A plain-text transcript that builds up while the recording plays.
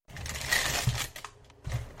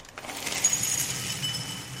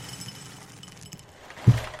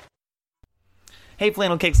Hey,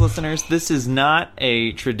 Flannel Cakes listeners, this is not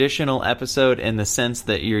a traditional episode in the sense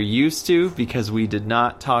that you're used to, because we did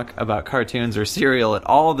not talk about cartoons or cereal at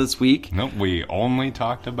all this week. Nope, we only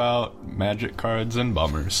talked about magic cards and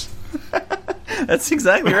bummers. That's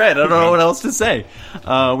exactly right. I don't know what else to say.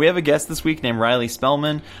 We have a guest this week named Riley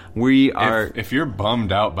Spellman. We are... If you're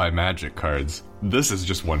bummed out by magic cards, this is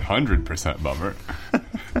just 100% bummer.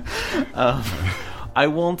 I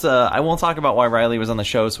won't talk about why Riley was on the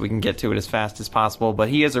show so we can get to it as fast as possible, but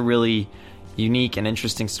he has a really unique and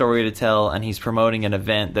interesting story to tell, and he's promoting an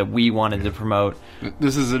event that we wanted to promote.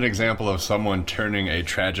 This is an example of someone turning a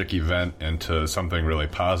tragic event into something really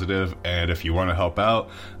positive, and if you want to help out,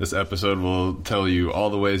 this episode will tell you all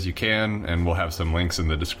the ways you can, and we'll have some links in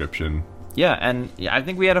the description. Yeah, and I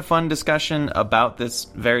think we had a fun discussion about this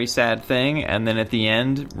very sad thing, and then at the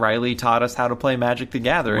end, Riley taught us how to play Magic the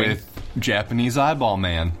Gathering. With Japanese Eyeball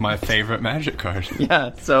Man, my favorite Magic card.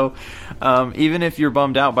 Yeah, so even if you're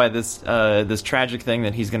bummed out by this this tragic thing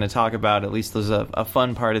that he's going to talk about, at least there's a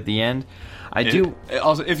fun part at the end.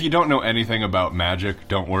 Also, if you don't know anything about Magic,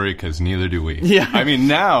 don't worry, because neither do we. Yeah. I mean,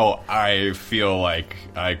 now I feel like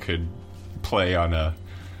I could play on a...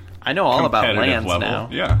 I know all about lands level. now.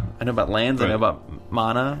 Yeah. I know about lands. Right. I know about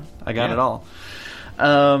mana. I got it all.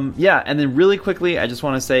 Yeah, and then really quickly, I just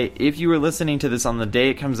want to say, if you were listening to this on the day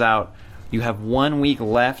it comes out, you have 1 week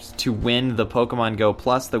left to win the Pokemon Go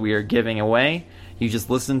Plus that we are giving away. You just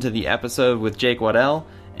listen to the episode with Jake Waddell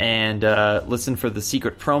and listen for the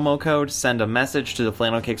secret promo code. Send a message to the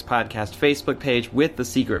Flannel Cakes Podcast Facebook page with the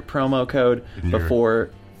secret promo code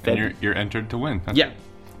before... And you're entered to win. Yeah.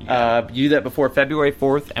 You do that before February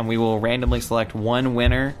 4th, and we will randomly select one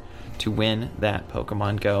winner to win that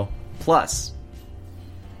Pokemon Go Plus.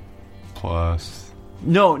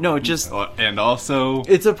 No, just... And also...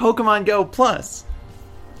 It's a Pokemon Go Plus.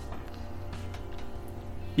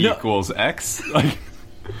 Equals X? Like...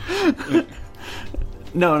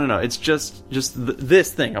 No. It's just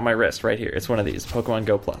this thing on my wrist right here. It's one of these. Pokemon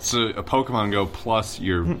Go Plus. So a Pokemon Go plus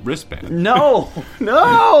your wristband. No!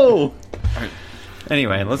 No!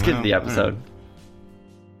 Anyway, let's get to the episode.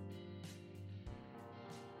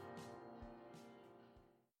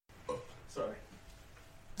 Sorry.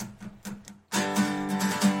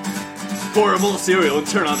 Pour a bowl of cereal and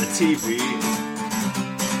turn on the TV.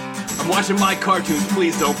 I'm watching my cartoons,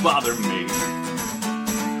 please don't bother me.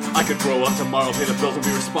 I could grow up tomorrow, pay the bills and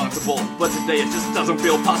be responsible, but today it just doesn't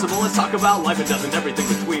feel possible. Let's talk about life and death and everything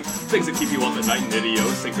between. Things that keep you up at night and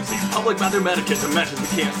idiosyncrasy. Public matter, etiquette, and matches we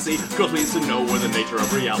can't see. Girls we used to know were the nature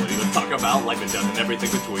of reality. Let's talk about life and death and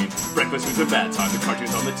everything between. Breakfast foods and bad times and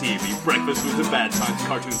cartoons on the TV. Breakfast foods and bad times,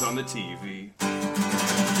 cartoons on the TV.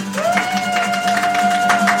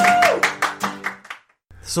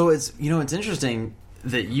 So it's interesting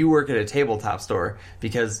that you work at a tabletop store,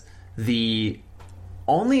 because the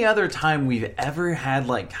only other time we've ever had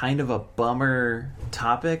like kind of a bummer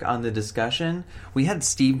topic on the discussion, we had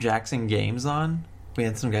Steve Jackson Games on. We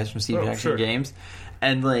had some guys from Steve Jackson Games,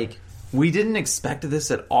 and like we didn't expect this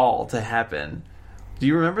at all to happen. Do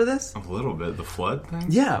you remember this? A little bit. The flood thing?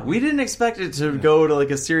 Yeah, we didn't expect it to go to like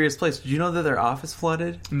a serious place. Did you know that their office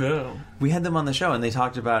flooded? No. We had them on the show, and they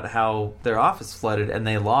talked about how their office flooded, and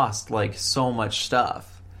they lost like so much stuff.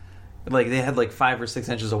 Like they had like 5 or 6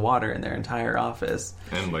 inches of water in their entire office,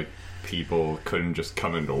 and like people couldn't just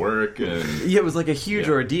come into work, and it was like a huge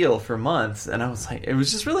ordeal for months. And I was like, it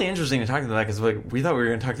was just really interesting to talk to them about, because like we thought we were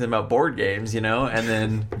going to talk to them about board games, and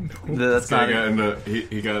then that's not.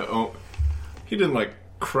 He didn't like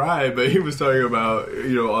cry, but he was talking about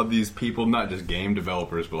all these people, not just game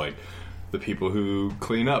developers, but like the people who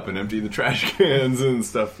clean up and empty the trash cans and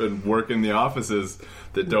stuff and work in the offices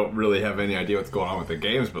that don't really have any idea what's going on with the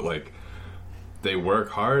games, but like they work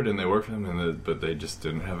hard and they work for them, but they just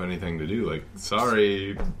didn't have anything to do. Like,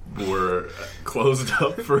 sorry, we're closed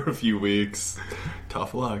up for a few weeks.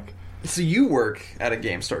 Tough luck. So you work at a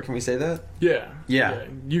game store? Can we say that? Yeah.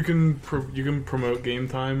 You can promote game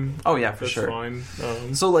time. Oh yeah, for That's sure. Fine.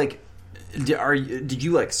 So like, did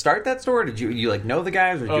you like start that store? Did you like know the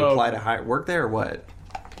guys, or did you apply to work there, or what?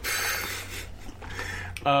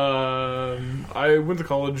 I went to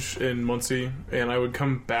college in Muncie, and I would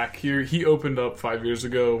come back here. He opened up 5 years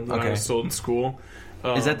ago when I was still in school.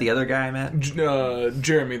 Is that the other guy I met?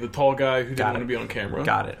 Jeremy, the tall guy who didn't want to be on camera.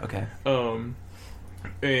 Got it. Okay.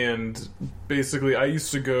 And basically, I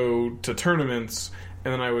used to go to tournaments,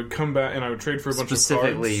 and then I would come back and I would trade for a bunch of cards.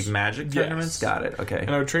 Specifically Magic tournaments? Yes. Got it. Okay.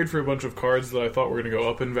 And I would trade for a bunch of cards that I thought were going to go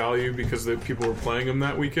up in value because people were playing them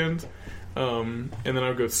that weekend. And then I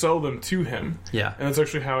would go sell them to him. Yeah. And that's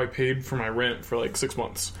actually how I paid for my rent for like 6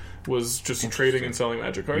 months. was just trading and selling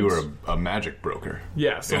Magic cards. You were a Magic broker.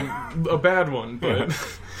 Yeah, a bad one, but...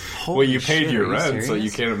 Well, you paid your rent, so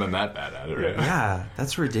you can't have been that bad at it, right? Yeah,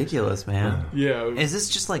 that's ridiculous, man. Yeah. Is this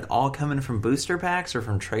just like all coming from booster packs or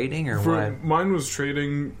from trading or what? Mine was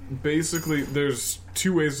trading. Basically, there's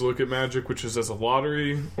two ways to look at Magic, which is as a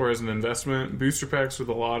lottery or as an investment. Booster packs are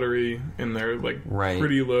the lottery, and they're like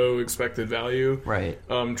pretty low expected value. Right.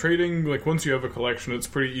 Trading, like once you have a collection, it's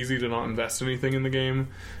pretty easy to not invest anything in the game,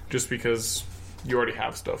 just because you already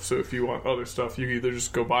have stuff. So if you want other stuff, you either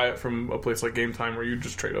just go buy it from a place like Game Time, or you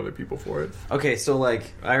just trade other people for it. Okay, so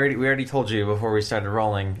like we already told you before we started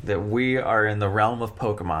rolling that we are in the realm of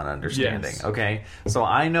Pokemon understanding. Yes. Okay, so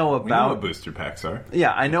I know about We know what booster packs are.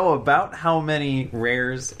 Yeah, I know about how many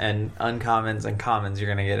rares and uncommons and commons you're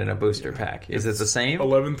gonna get in a booster pack. Is it the same?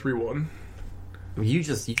 11-3-1. You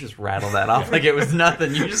just rattled that off like it was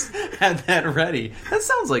nothing. You just had that ready. That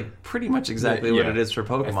sounds like pretty much exactly what it is for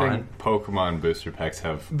Pokemon. I think Pokemon booster packs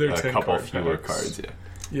have They're a 10 couple card fewer packs. cards.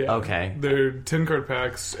 Yeah. Okay. They're 10 card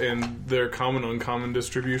packs, and their common uncommon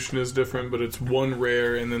distribution is different, but it's one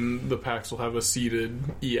rare, and then the packs will have a seeded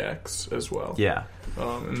EX as well. Yeah.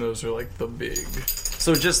 And those are like the big.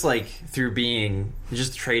 So just like through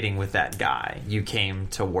just trading with that guy, you came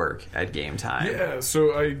to work at Game Time. Yeah,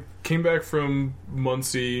 so I came back from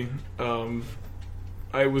Muncie.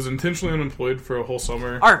 I was intentionally unemployed for a whole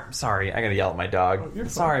summer. Sorry, I gotta yell at my dog. You're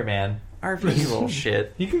Sorry, fine. man. RP, you little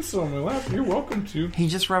shit. He can sit on my lap. You're welcome to. He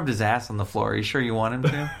just rubbed his ass on the floor. Are you sure you want him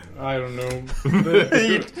to? I don't know.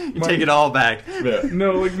 you take it all back.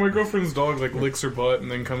 No, like my girlfriend's dog like licks her butt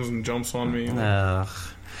and then comes and jumps on me. Ugh.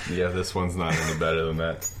 Yeah, this one's not any better than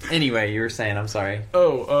that. Anyway, you were saying, I'm sorry. I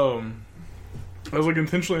was like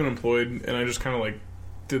intentionally unemployed, and I just kind of like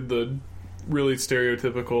did the really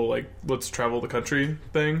stereotypical like let's travel the country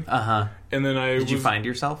thing. And then Did you find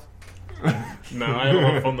yourself? No, I had a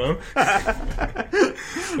lot of fun though.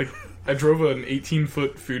 Like I drove an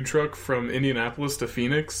 18-foot food truck from Indianapolis to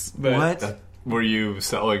Phoenix. What? Were you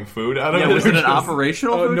selling food out of it? Yeah, was it an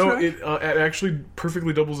operational food no, truck? it actually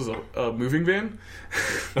perfectly doubles as a moving van.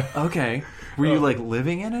 Okay. Were you like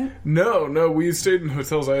living in it? No, we stayed in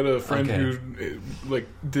hotels. I had a friend Okay. who like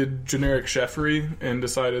did generic chefery and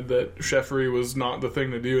decided that chefery was not the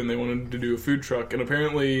thing to do, and they wanted to do a food truck. And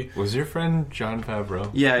apparently, Was your friend John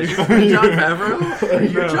Favreau? Yeah, is your friend John Favreau? Are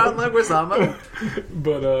you John Leguizamo?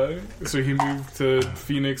 but so he moved to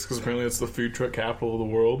Phoenix because apparently it's the food truck capital of the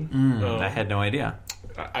world. I had no idea.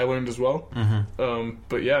 I learned as well.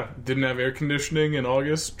 But yeah, didn't have air conditioning in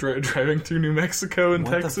August. Driving through New Mexico and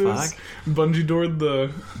What the Texas. fuck? Bungee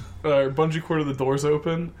corded the doors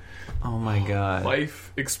open. Oh my god.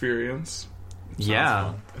 Life experience.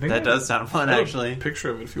 Yeah, I think that does sound fun, I have a actually. picture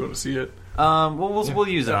of it if you want to see it. We'll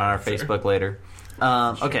use it on our Sure. Facebook later.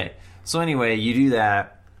 Okay, so anyway, you do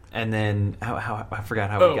that, and then how I forgot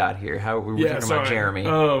how we got here. How we were talking about Jeremy.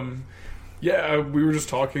 We were just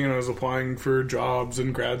talking, and I was applying for jobs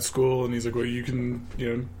in grad school, and he's like, "Well, you can,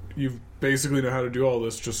 you basically know how to do all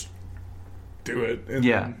this. Just do it."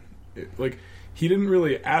 And like he didn't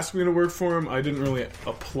really ask me to work for him. I didn't really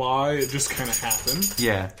apply. It just kind of happened.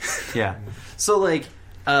 Yeah. So like,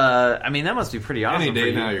 I mean, that must be pretty awesome. Any for day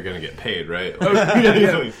you. now you're going to get paid, right?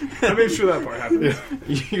 Yeah, I made sure that part happened.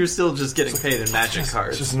 You're still just getting paid in Magic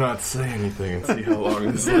cards. Just not say anything and see how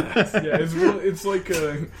long this lasts. Yeah, it's like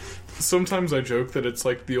sometimes I joke that it's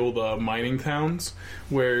like the old mining towns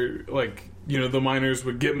where like the miners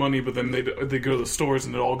would get money, but then they go to the stores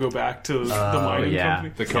and it all go back to the mining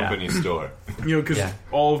company. The company store. Because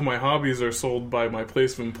all of my hobbies are sold by my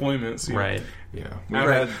place of employment. So, Right.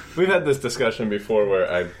 Yeah, we've had this discussion before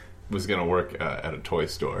where I was going to work at a toy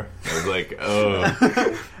store. I was like,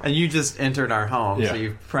 oh. And you just entered our home, so Yeah.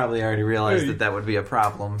 you've probably already realized that would be a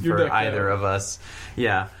problem You're for decked either out. of us.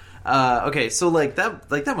 Yeah. Okay, so like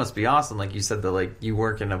that must be awesome. Like you said that like you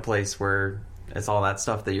work in a place where it's all that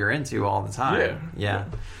stuff that you're into all the time. Yeah.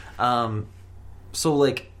 So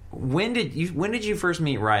like when did you first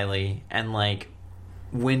meet Riley, and like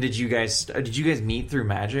when did you guys meet through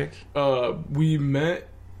Magic? We met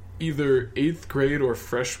either 8th grade or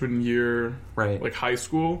freshman year, Right. like high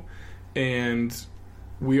school, and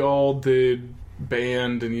we all did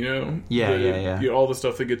band and all the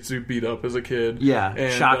stuff that gets you beat up as a kid. Yeah.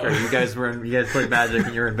 And, Shocker. You guys played Magic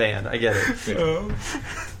and you're in band. I get it.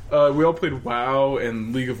 We all played WoW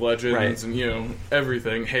and League of Legends and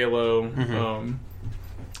everything, Halo,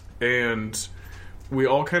 and we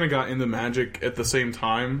all kind of got into Magic at the same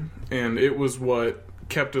time, and it was what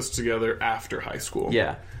kept us together after high school.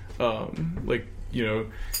 Yeah. We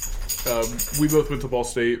both went to Ball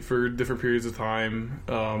State for different periods of time.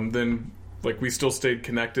 Then like we still stayed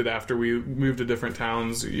connected after we moved to different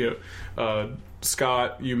towns.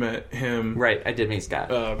 Scott, you met him, Right, I did meet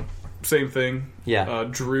Scott. Same thing. Yeah.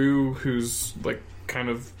 Drew, who's like kind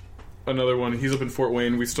of another one. He's up in Fort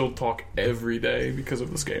Wayne. We still talk every day because of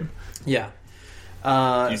this game. Yeah.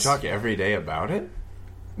 You talk every day about it?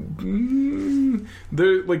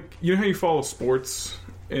 They're like, you know how you follow sports?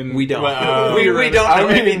 And We don't. Well, we don't know I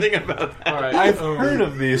mean- anything about that. All right, I've heard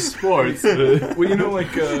of these sports. But Well,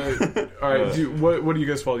 like, all right. What do you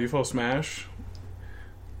guys follow? Do you follow Smash?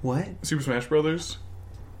 What? Super Smash Brothers?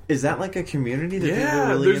 Is that like a community that people Yeah, are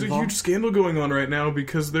really there's involved? a huge scandal going on right now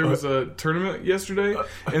because there was a tournament yesterday,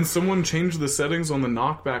 and someone changed the settings on the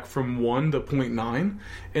knockback from 1 to 0.9,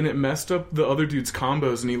 and it messed up the other dude's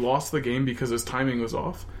combos, and he lost the game because his timing was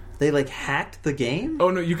off. They like hacked the game? Oh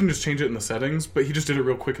no, you can just change it in the settings, but he just did it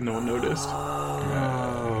real quick and no one noticed.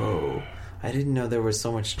 Oh. I didn't know there was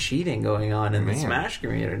so much cheating going on in the Man. Smash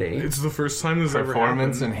community. It's the first time this ever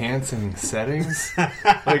performance happened. enhancing settings?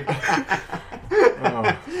 Like,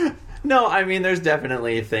 oh. No, I mean, there's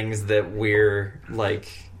definitely things that we're like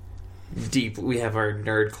we have our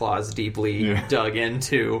nerd claws deeply dug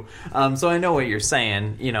into. So I know what you're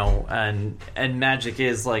saying, and Magic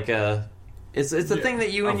is like it's a thing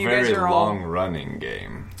that you A and you very guys are all long-running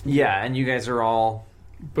game. yeah, and you guys are all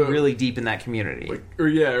But really deep in that community.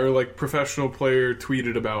 or like professional player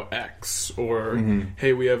tweeted about X, or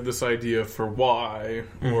hey, we have this idea for Y,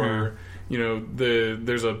 or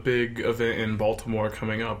there's a big event in Baltimore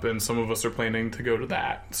coming up, and some of us are planning to go to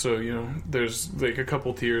that. So there's like a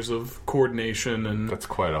couple tiers of coordination, and That's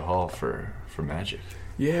quite a haul for Magic.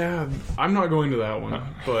 yeah, I'm not going to that one,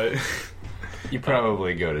 but You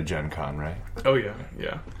probably go to Gen Con, right? oh yeah.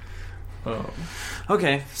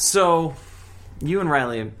 Okay, so you and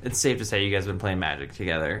Riley, it's safe to say you guys have been playing Magic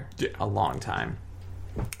together a long time.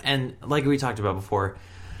 And like we talked about before,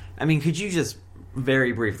 I mean, could you just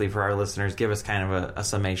very briefly for our listeners give us kind of a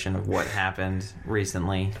summation of what happened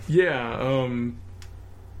recently? Yeah,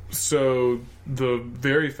 so the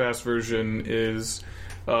very fast version is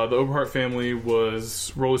the Oberhart family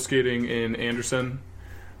was roller skating in Anderson.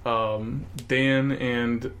 Dan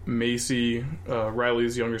and Macy,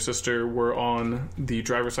 Riley's younger sister, were on the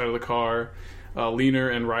driver's side of the car. Leaner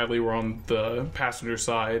and Riley were on the passenger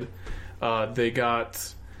side. They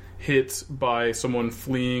got hit by someone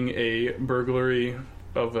fleeing a burglary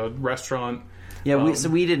of a restaurant. Yeah, so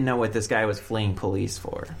we didn't know what this guy was fleeing police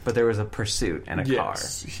for, but there was a pursuit in a car.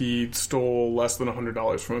 Yes, he stole less than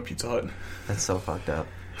 $100 from a Pizza Hut. That's so fucked up.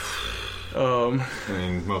 I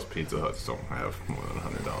mean, most Pizza Huts don't have more than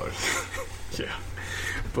 $100. Yeah,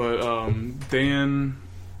 but Dan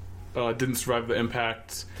didn't survive the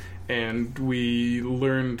impact, and we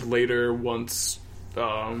learned later, once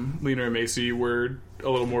Lena and Macy were a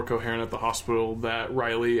little more coherent at the hospital, that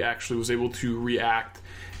Riley actually was able to react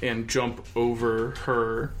and jump over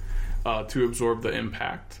her to absorb the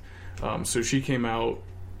impact. So she came out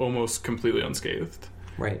almost completely unscathed.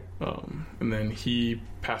 Right. And then he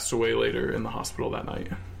passed away later in the hospital that night.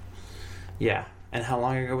 Yeah. And how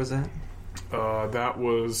long ago was that? That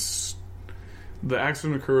was... The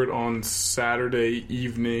accident occurred on Saturday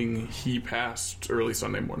evening. He passed early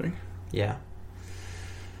Sunday morning. Yeah.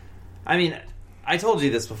 I mean, I told you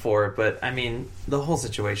this before, but I mean, the whole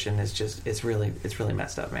situation is just, it's really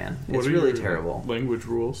messed up, man. It's really your terrible. Language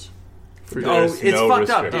rules? For Oh, There's it's no fucked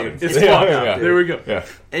up, restrictions. dude. It's Yeah, fucked yeah, up, yeah. dude. There we go. Yeah.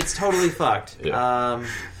 It's totally fucked. Yeah.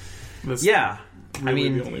 That's Yeah. really I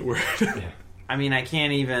mean, the only word. I mean, I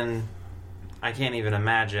can't even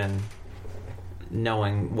imagine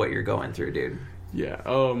knowing what you're going through, dude. Yeah.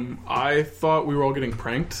 I thought we were all getting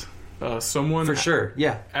pranked. Someone For sure.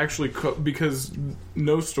 Yeah. actually because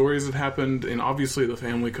no stories had happened, and obviously the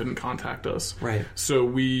family couldn't contact us. Right. So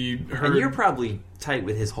we heard And you're probably tight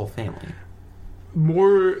with his whole family.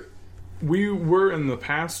 more. We were in the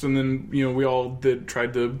past, and then we all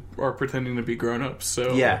are pretending to be grown ups.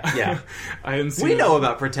 So Yeah. I hadn't seen. We know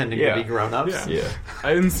about pretending Yeah. to be grown-ups. Yeah. Yeah. I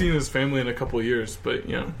hadn't seen his family in a couple of years, but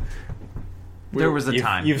There was a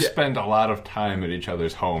time. You've spent a lot of time at each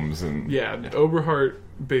other's homes, and yeah, Oberhart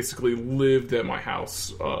basically lived at my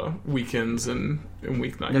house weekends and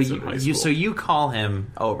weeknights No, in high school. so you call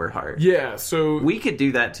him Oberhart. Yeah, so We could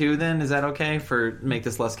do that too then. Is that okay for make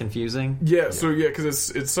this less confusing?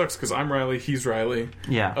 because it sucks because I'm Riley, he's Riley.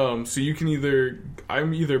 Yeah. So you can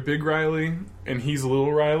I'm either Big Riley and he's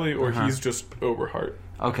Little Riley, or he's just Oberhart.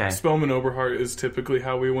 Okay. Spellman Oberhart is typically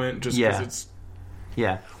how we went, just because Yeah. it's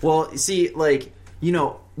Yeah. Well, see,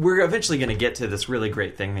 we're eventually going to get to this really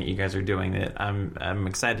great thing that you guys are doing that I'm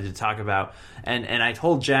excited to talk about. And I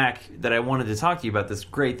told Jack that I wanted to talk to you about this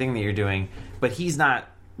great thing that you're doing, but he's not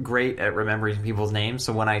great at remembering people's names.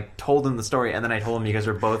 So when I told him the story, and then I told him you guys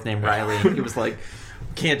were both named Riley, and he was like,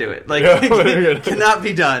 "Can't do it. Like, cannot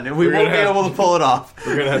be done. And we won't be able to pull it off.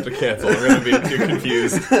 We're gonna have to cancel. We're gonna be too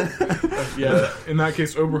confused." Yeah, in that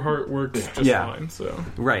case, Oberhart works just fine. So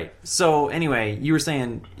right. So anyway, you were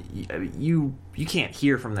saying you can't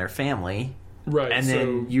hear from their family, right? And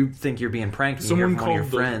then you think you're being pranked. Someone from one of called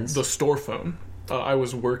your friends. the store phone. I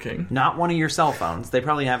was working. Not one of your cell phones. They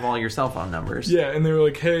probably have all your cell phone numbers. Yeah, and they were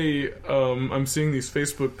like, "Hey, I'm seeing these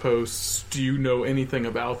Facebook posts. Do you know anything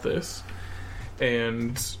about this?"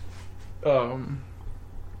 And, I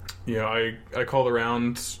called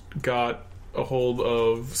around, got a hold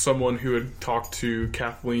of someone who had talked to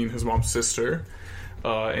Kathleen, his mom's sister,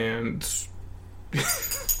 and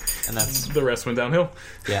that's the rest went downhill.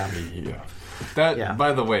 Yeah.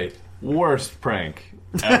 By the way, worst prank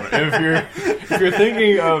ever. if you're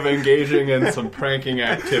thinking of engaging in some pranking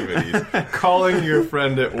activities, calling your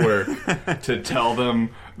friend at work to tell them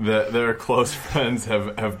that their close friends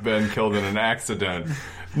have been killed in an accident,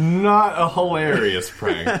 not a hilarious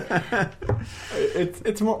prank.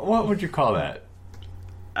 It's more, what would you call that?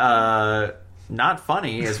 Not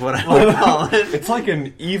funny is what I would call it. It's like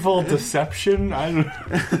an evil deception. I don't.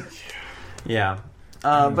 Yeah.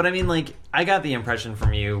 But I mean, like, I got the impression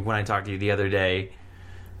from you when I talked to you the other day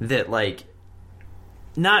that, like,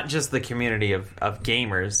 not just the community of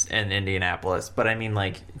gamers in Indianapolis, but I mean,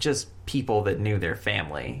 like, just people that knew their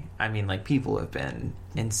family. I mean, like, people have been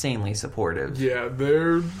insanely supportive. Yeah,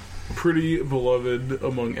 they're pretty beloved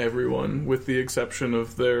among everyone, with the exception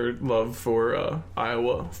of their love for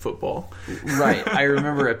Iowa football. Right. I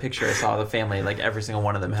remember a picture I saw of the family, like, every single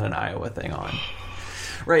one of them had an Iowa thing on.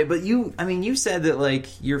 Right, but you said that, like,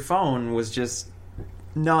 your phone was just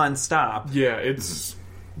nonstop. Yeah, it's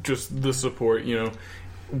just the support,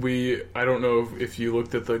 I don't know if you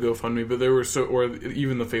looked at the GoFundMe, but there were or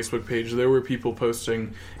even the Facebook page, there were people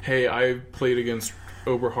posting, "Hey, I played against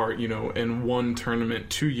Oberhart, in one tournament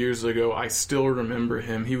 2 years ago. I still remember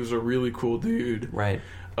him. He was a really cool dude." Right.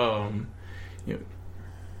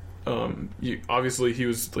 Obviously he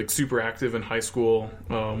was, like, super active in high school,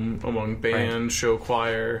 among band, show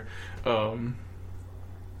choir, on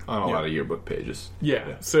a lot of yearbook pages.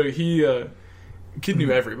 Yeah. So he kid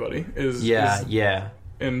knew everybody.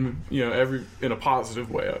 And in a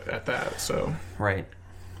positive way at that. So right.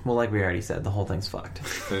 Well, like we already said, the whole thing's fucked.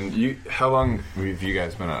 And how long have you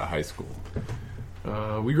guys been out of high school?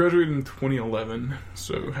 We graduated in 2011,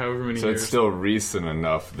 so however many years. So it's still recent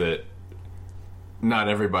enough that not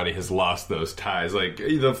everybody has lost those ties. Like,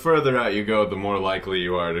 the further out you go, the more likely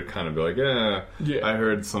you are to kind of be like, I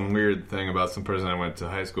heard some weird thing about some person I went to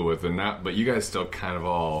high school with, but you guys still kind of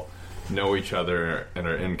all know each other and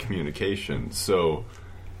are in communication. So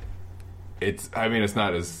it's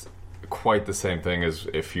not as quite the same thing as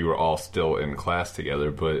if you were all still in class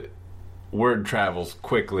together, but word travels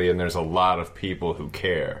quickly and there's a lot of people who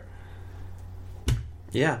care.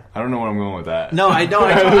 Yeah. I don't know where I'm going with that. No, I don't.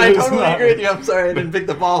 I totally agree with you. I'm sorry I didn't pick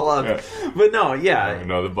the ball up. Yeah. But no, yeah.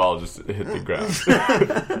 No, the ball just hit the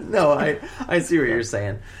ground. No, I see what you're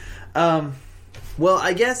saying. Well,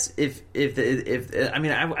 I guess if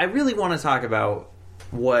I really want to talk about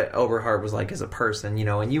what Oberhart was like as a person,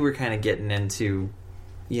 and you were kind of getting into,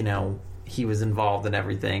 he was involved in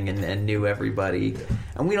everything and knew everybody.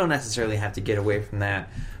 And we don't necessarily have to get away from that.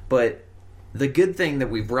 But the good thing that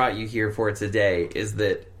we brought you here for today is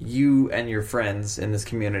that you and your friends in this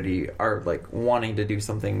community are, like, wanting to do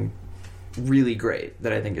something really great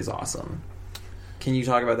that I think is awesome. Can you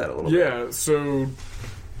talk about that a little bit? Yeah, so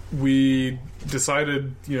we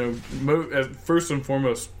decided, first and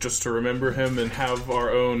foremost, just to remember him and have our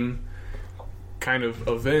own kind of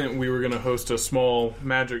event. We were going to host a small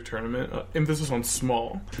Magic tournament. Emphasis on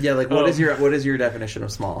small. Yeah, like what is your definition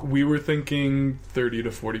of small? We were thinking 30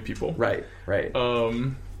 to 40 people. Right.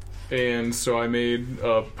 And so I made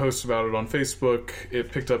a post about it on Facebook.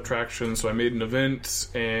 It picked up traction, so I made an event,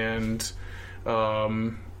 and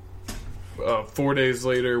 4 days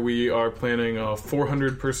later, we are planning a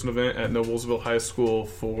 400-person event at Noblesville High School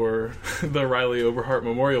for the Riley Oberhart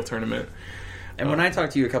Memorial Tournament. And when I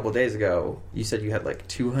talked to you a couple of days ago, you said you had like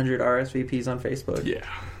 200 RSVPs on Facebook. Yeah.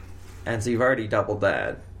 And so you've already doubled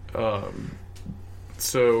that.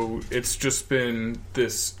 So it's just been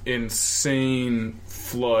this insane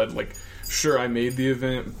flood. Like, sure, I made the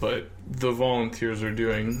event, but the volunteers are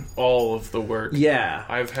doing all of the work. Yeah.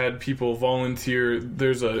 I've had people volunteer.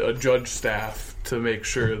 There's a judge staff to make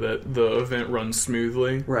sure that the event runs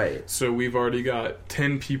smoothly. Right. So we've already got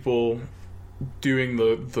 10 people doing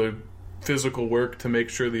the physical work to make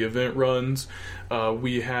sure the event runs.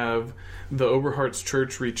 We have the Oberhart's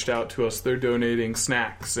Church reached out to us. They're donating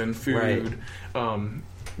snacks and food. Right.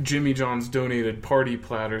 Jimmy John's donated party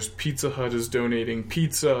platters. Pizza Hut is donating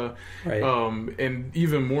pizza. Right. And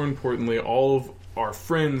even more importantly, all of our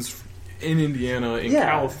friends in Indiana, in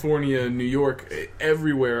California, New York,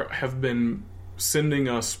 everywhere have been sending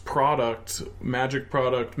us product, Magic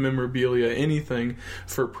product, memorabilia, anything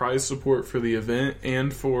for prize support for the event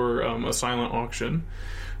and for a silent auction.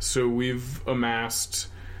 So we've amassed...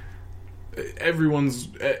 At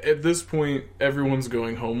this point, everyone's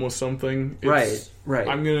going home with something. Right.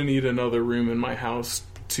 I'm going to need another room in my house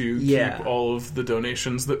to keep all of the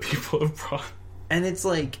donations that people have brought. And it's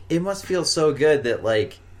like, it must feel so good that,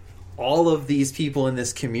 like, all of these people in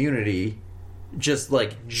this community just,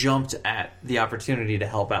 like, jumped at the opportunity to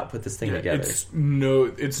help out put this thing together.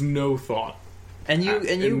 It's no thought. And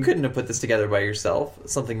you couldn't have put this together by yourself,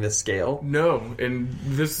 something this scale. No, and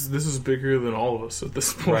this is bigger than all of us at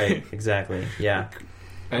this point. Right, exactly, yeah.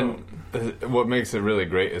 And what makes it really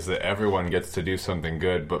great is that everyone gets to do something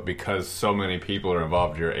good, but because so many people are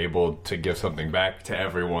involved, you're able to give something back to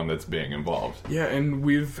everyone that's being involved. Yeah, and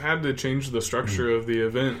we've had to change the structure of the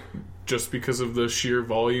event just because of the sheer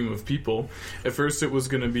volume of people. At first it was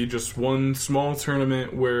going to be just one small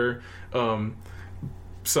tournament where,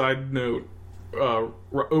 side note,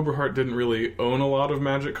 Oberhart didn't really own a lot of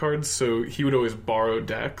Magic cards, so he would always borrow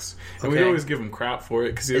decks, and we'd always give him crap for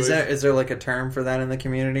it. Cause is there like a term for that in the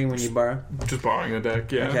community when you borrow? Just borrowing a deck,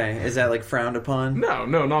 yeah. Okay, is that like frowned upon? No,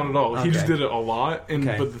 not at all. Okay. He just did it a lot,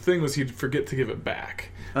 but the thing was he'd forget to give it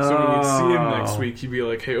back. So when we'd see him next week, he'd be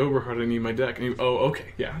like, "Hey, Oberhart, I need my deck." And he'd,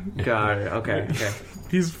 okay, yeah. Got it. Okay.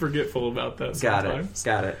 He's forgetful about that sometimes.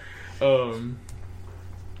 Got it.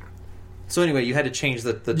 So anyway, you had to change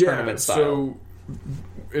the tournament style. So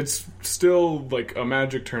it's still like a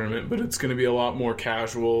Magic tournament, but it's going to be a lot more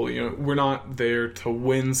casual. You know, we're not there to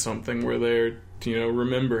win something. We're there to,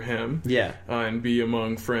 remember him. Yeah. And be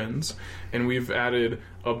among friends. And we've added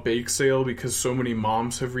a bake sale because so many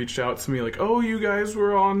moms have reached out to me like, "Oh, you guys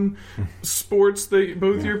were on sports that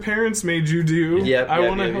both your parents made you do. I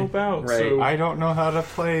want to help out." Right. So I don't know how to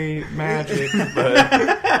play Magic, but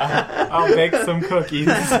I'll bake some cookies.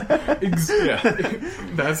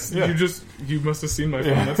 You must have seen my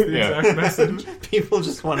phone. That's the exact message. People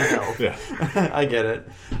just want to help. Yeah. I get it.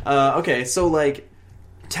 Okay, so like,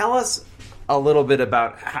 tell us a little bit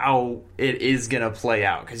about how it is going to play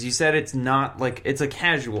out, because you said it's not like it's a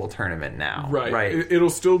casual tournament now, right? It'll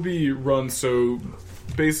still be run, so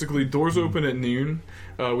basically doors open at noon.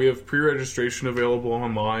 We have pre-registration available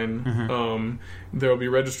online. There'll be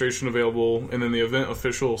registration available, and then the event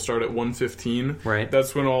official will start at 1:15. Right.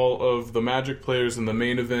 That's when all of the Magic players in the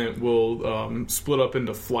main event will split up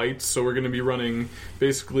into flights. So we're going to be running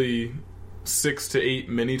basically 6 to 8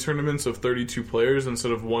 mini tournaments of 32 players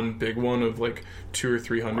instead of one big one of like 200 or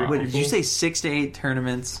 300 Wait, people. did you say 6 to 8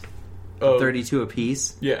 tournaments? 32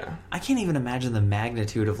 apiece? Yeah. I can't even imagine the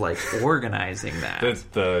magnitude of, like, organizing that. That's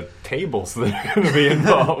the tables that are going to be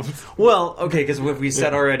involved. Well, okay, because we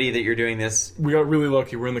said already that you're doing this... We got really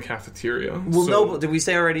lucky. We're in the cafeteria. Well, did we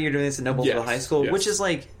say already you're doing this at Noblesville High School? Yes. Which is,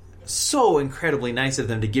 like, so incredibly nice of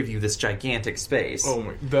them to give you this gigantic space. Oh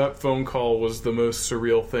my... That phone call was the most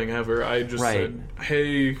surreal thing ever. I just said,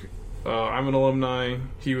 "Hey, I'm an alumni.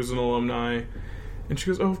 He was an alumni." And she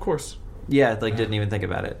goes, "Oh, of course." Yeah, like, didn't even think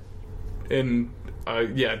about it. And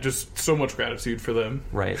just so much gratitude for them.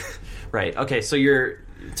 Right. Okay, so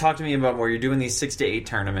talk to me about more. You're doing these 6 to 8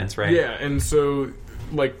 tournaments, right? Yeah, and so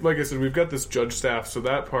like I said, we've got this judge staff, so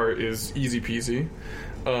that part is easy peasy.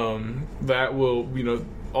 That will,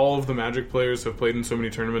 all of the Magic players have played in so many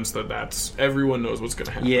tournaments that's everyone knows what's going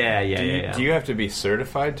to happen. Yeah. Do you have to be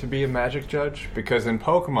certified to be a Magic judge? Because in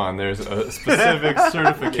Pokemon, there's a specific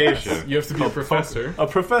certification. Yes. You have to be a professor. A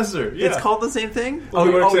professor. Yeah. It's called the same thing? Well,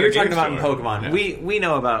 we worked at a you're game talking about in store. Pokemon. Yeah. We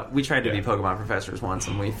know about... We tried to be Pokemon professors once,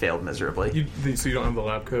 and we failed miserably. So you don't have the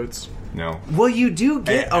lab coats? No. Well, you do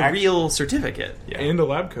get a real certificate. Yeah. And a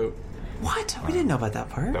lab coat. What? We didn't know about that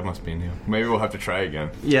part. That must be new. Maybe we'll have to try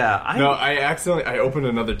again. Yeah. I opened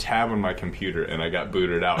another tab on my computer and I got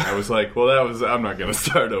booted out. I was like, I'm not going to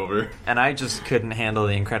start over. And I just couldn't handle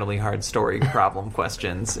the incredibly hard story problem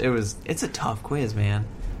questions. It's a tough quiz, man.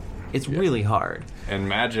 It's really hard. And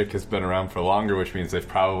Magic has been around for longer, which means they've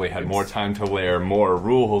probably had more time to layer more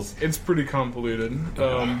rules. It's pretty convoluted.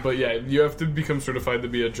 But yeah, you have to become certified to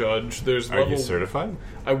be a judge. There's Are you certified?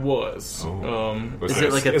 I was. Was Is there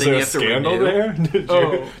it like a is thing there you have to scandal renew? there?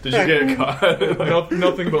 Did you get caught?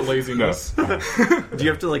 Nothing but laziness. Do you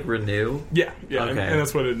have to like renew? Yeah, and Okay.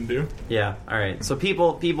 that's what I didn't do. Yeah. All right. So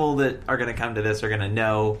people that are going to come to this are going to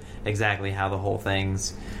know exactly how the whole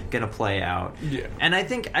thing's going to play out. Yeah. And I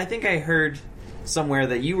think I heard somewhere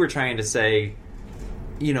that you were trying to say,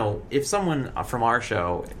 you know, if someone from our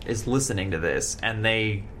show is listening to this and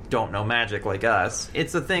they don't know Magic like us,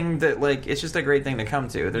 it's a thing that like it's just a great thing to come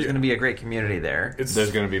to. There's going to be a great community there.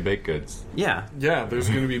 There's going to be baked goods. Yeah. Yeah, there's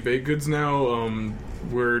going to be baked goods now.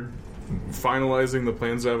 We're finalizing the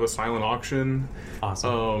plans to have a silent auction.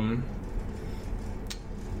 Awesome.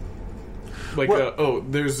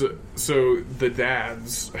 So the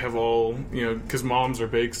dads have all, you know, because moms are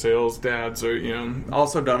bake sales, dads are, you know,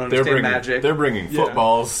 Also don't understand Magic. They're bringing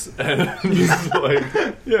footballs and like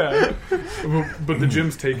yeah. But the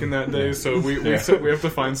gym's taken that day, so we have to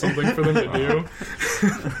find something for them to do.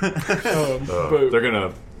 But they're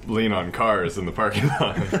gonna lean on cars in the parking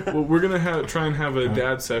lot. well, we're gonna try and have a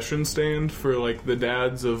dad session stand for like the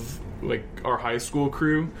dads of like our high school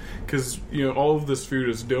crew, because you know all of this food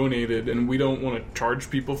is donated and we don't want to charge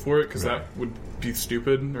people for it because that would be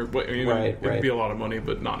stupid, or what, you know, it'd be a lot of money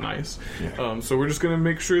but not nice. So we're just going to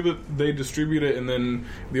make sure that they distribute it, and then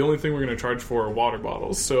the only thing we're going to charge for are water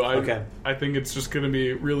bottles. So I think it's just going to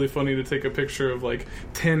be really funny to take a picture of like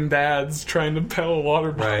 10 dads trying to peddle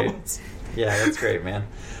water bottles. Yeah, that's great, man.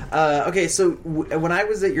 Okay, so when I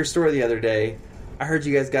was at your store the other day, I heard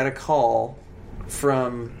you guys got a call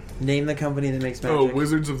from... Name the company that makes Magic. Oh,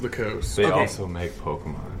 Wizards of the Coast. They also make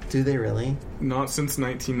Pokemon. Do they really? Not since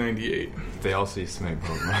 1998. They also used to make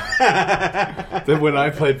Pokemon. Then when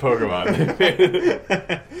I played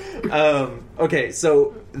Pokemon. Okay,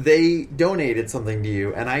 so they donated something to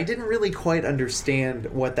you, and I didn't really quite understand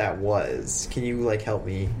what that was. Can you, like, help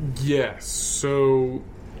me? Yes. So,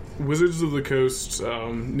 Wizards of the Coast,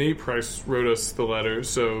 Nate Price wrote us the letter.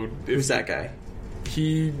 So Who's that guy?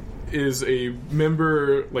 He is a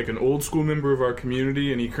member, like an old school member of our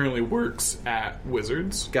community, and he currently works at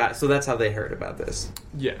Wizards. So that's how they heard about this.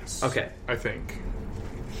 Yes. Okay. I think.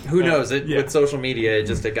 Who knows? With social media,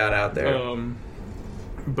 it got out there.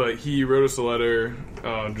 But he wrote us a letter,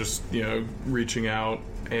 just, you know, reaching out,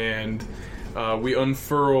 and we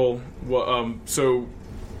unfurl. So,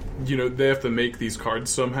 you know, they have to make these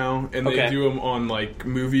cards somehow, and they do them on like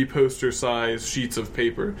movie poster size sheets of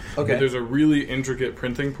paper. Okay. But there's a really intricate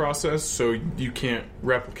printing process, so you can't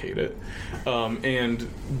replicate it. And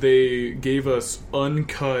they gave us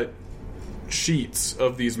uncut sheets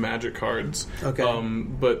of these Magic cards. Okay.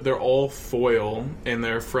 But they're all foil, and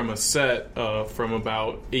they're from a set from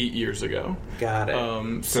about 8 years ago. Got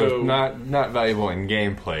it. So not valuable in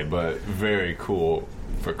gameplay, but very cool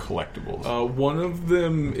for collectibles. One of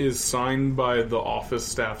them is signed by the office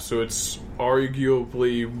staff, so it's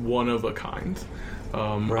arguably one of a kind.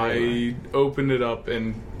 I opened it up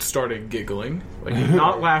and started giggling. Like,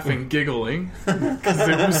 not laughing, giggling. Because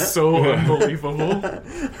it was so unbelievable.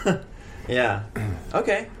 Yeah.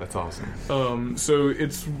 Okay. That's awesome. So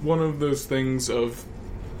it's one of those things of...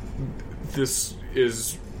 This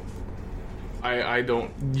is...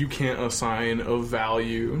 you can't assign a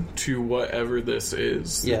value to whatever this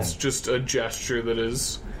is. Yeah. It's just a gesture that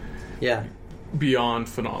is beyond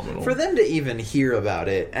phenomenal. For them to even hear about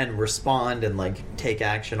it and respond and like take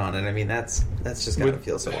action on it, I mean that's just gotta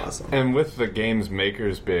feel so awesome. And with the games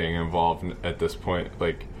makers being involved at this point,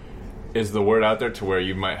 like, is the word out there to where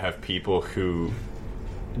you might have people who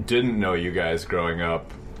didn't know you guys growing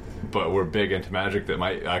up but were big into Magic that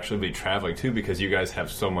might actually be traveling too, because you guys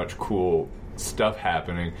have so much cool stuff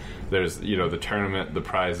happening? There's, you know, the tournament, the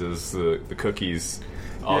prizes, the cookies,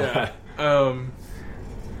 all that.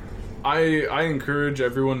 I encourage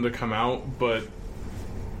everyone to come out, but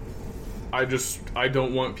I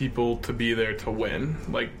don't want people to be there to win.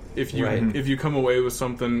 Like, if you come away with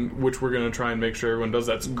something, which we're going to try and make sure everyone does,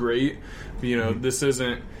 that's great. But, you know, this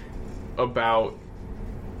isn't about,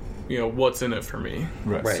 you know, what's in it for me.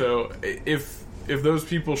 Right. So if those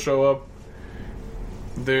people show up,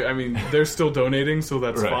 they're still donating, so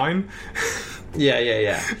that's fine. Yeah,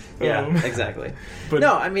 exactly. But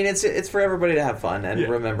no, I mean it's for everybody to have fun and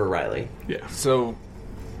remember Riley. Yeah. So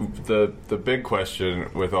the big question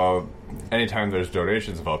with anytime there's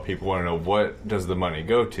donations involved, people want to know, what does the money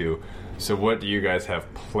go to? So what do you guys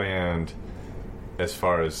have planned as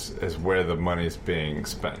far as where the money's being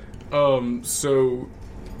spent? So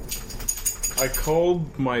I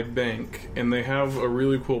called my bank, and they have a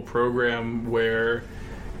really cool program where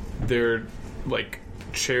they're like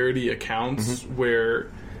charity accounts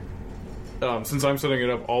where, since I'm setting it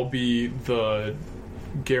up, I'll be the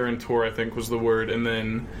guarantor, I think was the word, and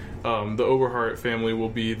then the Oberhart family will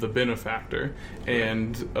be the benefactor.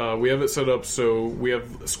 And we have it set up so we have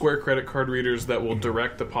Square credit card readers that will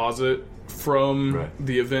direct deposit from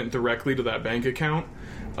the event directly to that bank account.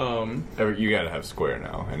 You gotta have Square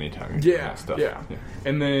now anytime you do that stuff. Yeah.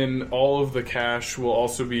 And then all of the cash will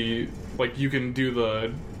also be, like, you can do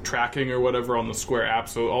the tracking or whatever on the Square app,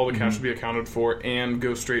 so all the cash will be accounted for and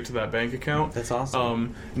go straight to that bank account. That's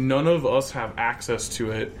awesome. None of us have access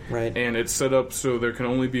to it. Right. And it's set up so there can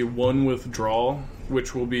only be one withdrawal,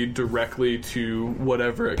 which will be directly to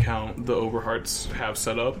whatever account the Oberharts have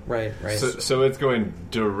set up. Right. So it's going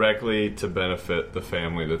directly to benefit the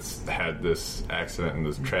family that's had this accident and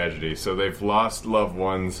this tragedy. So they've lost loved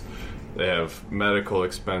ones, they have medical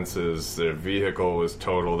expenses, their vehicle was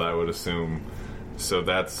totaled, I would assume. So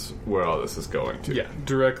that's where all this is going to. Yeah,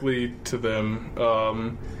 directly to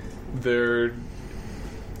them. They're...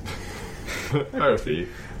 Arthie.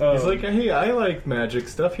 He's like, hey, I like magic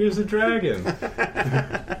stuff. Here's a dragon.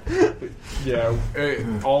 Yeah,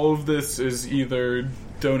 all of this is either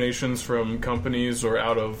donations from companies or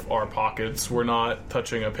out of our pockets. We're not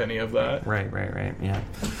touching a penny of that. Right, yeah.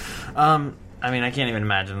 I mean, I can't even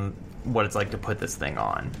imagine what it's like to put this thing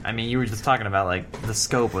on. I mean, you were just talking about, like, the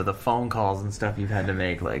scope of the phone calls and stuff you've had to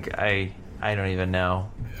make. Like, I don't even know.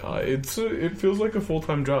 It feels like a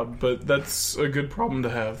full-time job, but that's a good problem to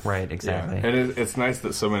have. Right, exactly. Yeah. And it's nice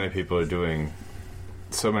that so many people are doing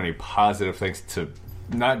so many positive things to,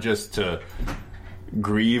 not just to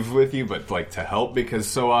grieve with you, but, like, to help, because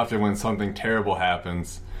so often when something terrible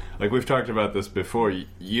happens, like we've talked about this before,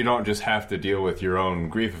 you don't just have to deal with your own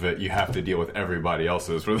grief of it, you have to deal with everybody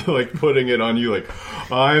else's, where they're like putting it on you, like,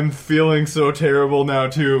 I'm feeling so terrible now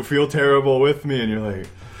too, feel terrible with me, and you're like,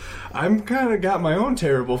 I'm kind of got my own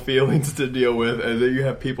terrible feelings to deal with, and then you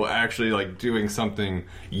have people actually like doing something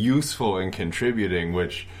useful and contributing,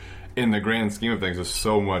 which in the grand scheme of things is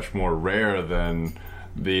so much more rare than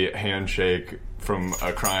the handshake from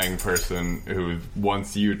a crying person who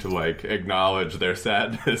wants you to like acknowledge their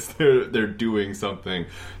sadness. They're doing something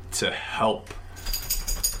to help.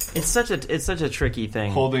 It's such a tricky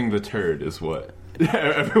thing. Holding the turd is what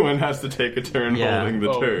everyone has to take a turn holding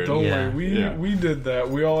the turd. Don't worry, we did that.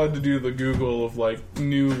 We all had to do the Google of like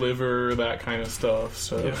new liver, that kind of stuff.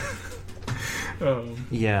 So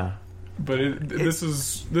but this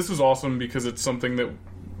is awesome because it's something that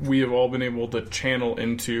we have all been able to channel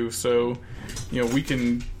into, so you know we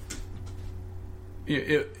can.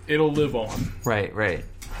 It'll live on. Right.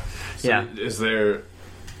 So is there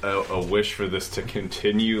a wish for this to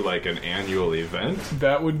continue, like an annual event?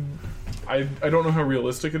 That would. I don't know how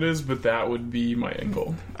realistic it is, but that would be my end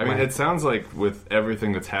goal. I mean, it sounds like with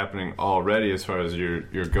everything that's happening already, as far as your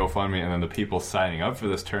GoFundMe and then the people signing up for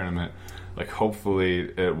this tournament, like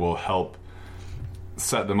hopefully it will help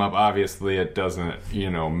set them up. Obviously it doesn't,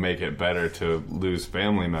 make it better to lose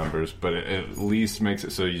family members, but it at least makes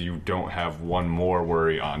it so you don't have one more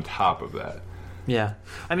worry on top of that. Yeah.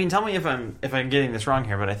 I mean, tell me if I'm getting this wrong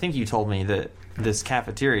here, but I think you told me that this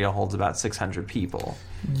cafeteria holds about 600 people.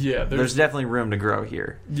 Yeah, there's definitely room to grow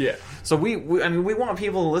here. Yeah. So we want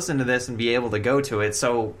people to listen to this and be able to go to it.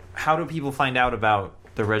 So how do people find out about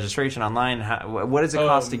the registration online? What does it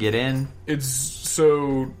cost to get in?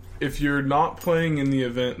 If you're not playing in the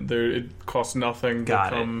event, it costs nothing to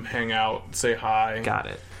come hang out, say hi. Got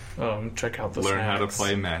it. Check out the Learn snacks. how to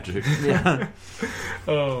play Magic. Yeah.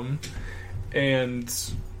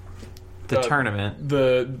 And the tournament.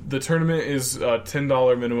 The tournament is a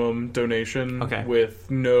 $10 minimum donation. Okay.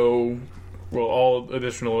 With all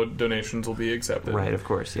additional donations will be accepted. Right, of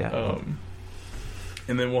course, yeah.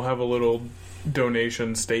 And then we'll have a little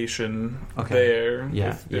donation station there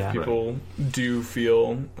if people do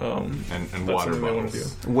feel and water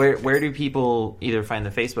bottles. Where do people either find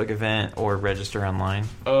the Facebook event or register online?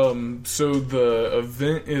 So the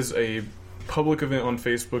event is a public event on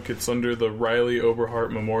Facebook. It's under the Riley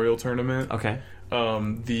Oberhart Memorial Tournament. Okay.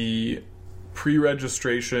 The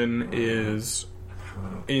pre-registration is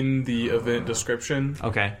in the event description.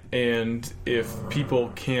 Okay. And if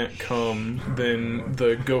people can't come, then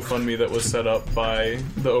the GoFundMe that was set up by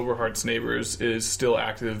the Oberhart's neighbors is still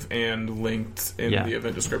active and linked in the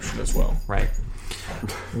event description as well. Right.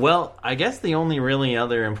 Well, I guess the only really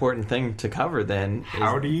other important thing to cover then is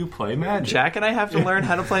how do you play Magic? Jack and I have to learn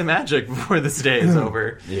how to play Magic before this day is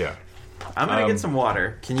over. Yeah. I'm gonna get some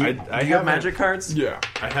water. Can you? I do you have haven't- magic cards? Yeah.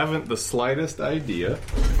 I haven't the slightest idea.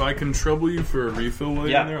 If I can trouble you for a refill while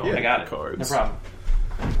you're in there, I'll I get got the it. cards. No problem.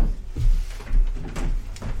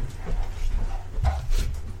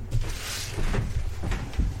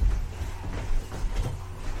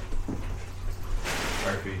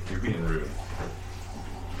 Murphy, you're being rude.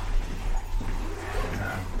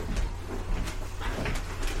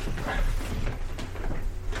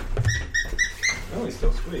 Oh, he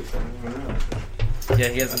still squeaks. I don't even know. Yeah,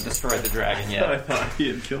 he hasn't destroyed the dragon I yet. thought he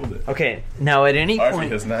had killed it. Okay, now at any Murphy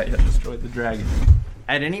point, has not yet destroyed the dragon.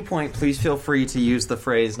 at any point, please feel free to use the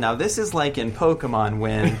phrase. Now, this is like in Pokemon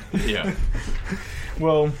when. Yeah.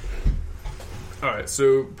 Well, alright,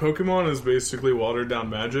 so Pokemon is basically watered down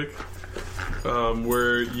magic,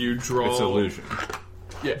 where you draw... It's illusion.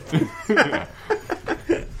 Yeah.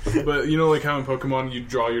 But you know, like how in Pokemon you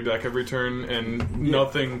draw your deck every turn and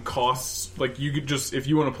nothing costs. Like you could just, if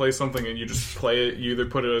you want to play something and you just play it, you either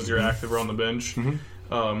put it as your active or on the bench,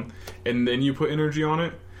 and then you put energy on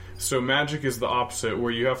it. So Magic is the opposite,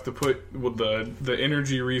 where you have to put the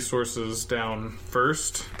energy resources down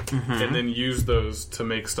first, and then use those to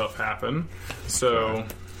make stuff happen. So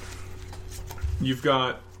you've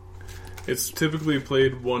got. It's typically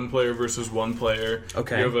played one player versus one player.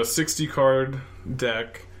 Okay. You have a 60 card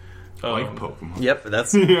deck. Like Pokemon. Yep,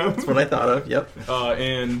 that's what I thought of. Yep.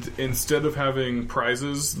 And instead of having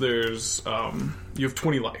prizes, there's you have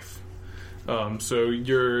 20 life. So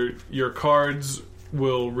your cards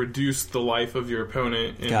will reduce the life of your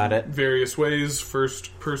opponent in Got it. various ways.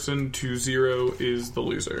 First person to 0 is the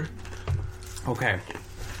loser. Okay.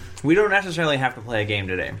 We don't necessarily have to play a game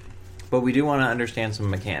today, but we do want to understand some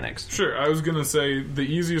mechanics. Sure, I was gonna say the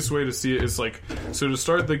easiest way to see it is like, so to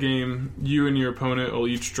start the game, you and your opponent will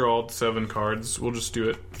each draw 7 cards. We'll just do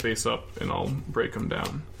it face up, and I'll break them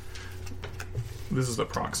down. This is a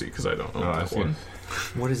proxy because I don't own I that see. one.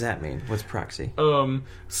 What does that mean? What's proxy?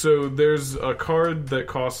 So there's a card that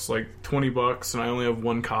costs like $20, and I only have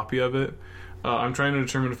one copy of it. I'm trying to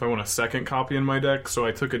determine if I want a second copy in my deck, so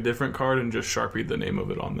I took a different card and just Sharpied the name of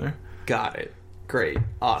it on there. Got it. Great.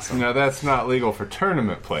 Awesome. Now that's not legal for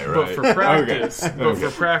tournament play, right? But for practice, Okay. but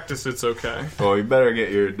for practice, it's okay. Well, you better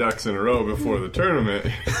get your ducks in a row before the tournament.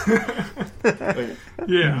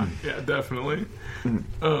 Yeah, definitely.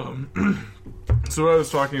 So what I was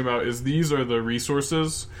talking about is these are the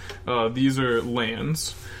resources. These are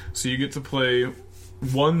lands. So you get to play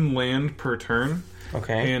 1 land per turn.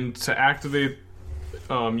 Okay. And to activate,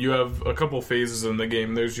 you have a couple phases in the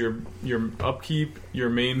game. There's your upkeep, your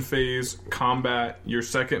main phase, combat, your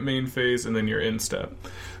second main phase, and then your end step.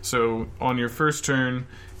 So on your first turn,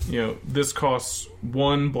 this costs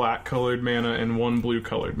 1 black colored mana and 1 blue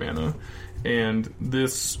colored mana. And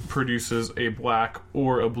this produces a black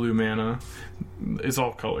or a blue mana. It's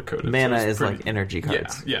all color coded. Mana so it's is pretty- like energy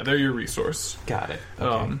cards. Yeah, they're your resource. Got it.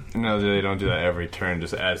 Okay. No, they don't do that every turn,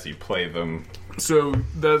 just as you play them. So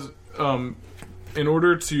that's in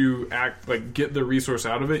order to get the resource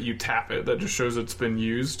out of it, you tap it. That just shows it's been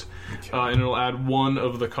used, and it'll add 1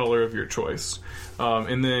 of the color of your choice.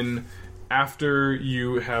 And then after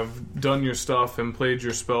you have done your stuff and played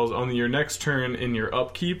your spells, on your next turn in your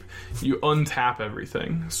upkeep, you untap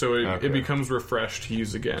everything, so it becomes refreshed to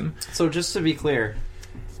use again. So just to be clear,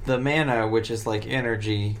 the mana, which is like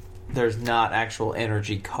energy, there's not actual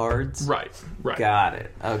energy cards. Right. Got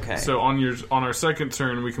it. Okay. So on our second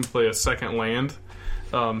turn, we can play a second land.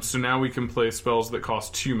 So now we can play spells that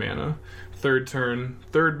cost 2 mana. Third turn,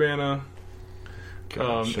 3rd mana.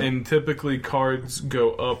 Gotcha. And typically cards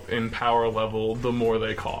go up in power level the more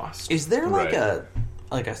they cost. is there like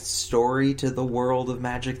Right. a story to the world of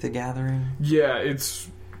Magic the Gathering? Yeah, it's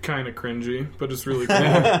kind of cringy, but it's really cool.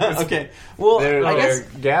 It's- Okay. Well, They're, I guess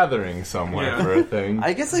gathering somewhere Yeah. for a thing.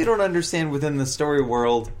 I don't understand within the story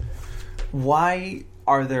world why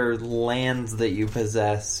are there lands that you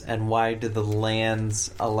possess, and why do the lands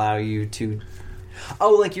allow you to?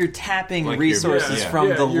 Oh, like you're tapping Like resources yeah. from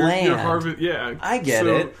the you're land. I get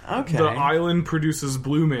So it. Okay. The island produces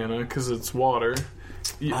blue mana because it's water.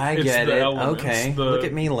 I It's get the it. elements. Okay. Look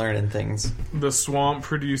at me learning things. The swamp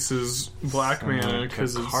produces black mana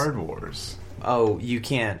because it's Card Wars. Oh, you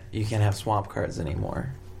can't have swamp cards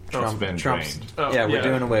anymore. It's been Trump's. drained. Oh, Yeah, we're yeah.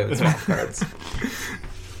 doing away with swamp cards.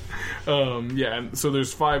 and so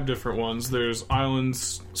there's 5 different ones. There's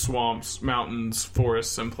islands, swamps, mountains,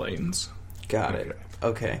 forests, and plains. Got it.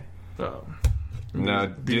 Okay.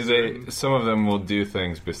 Now, some of them will do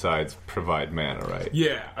things besides provide mana, right?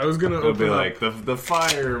 Yeah, I was gonna. It'll be like the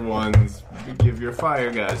fire ones give your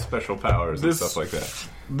fire guys special powers and stuff like that.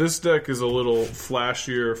 This deck is a little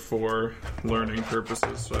flashier for learning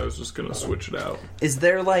purposes, so I was just gonna switch it out. Is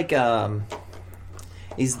there like so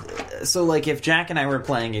like if Jack and I were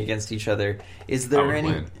playing against each other, is there any?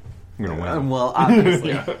 Win. I'm gonna win. Well,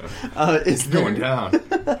 obviously, is there, Going down.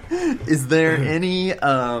 Is there any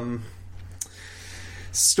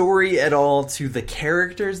story at all to the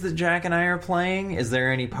characters that Jack and I are playing? Is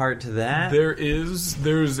there any part to that?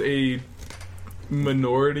 There's a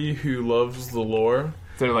minority who loves the lore.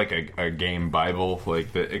 Is there like a game Bible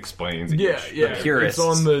like that explains? Yeah. purists. It's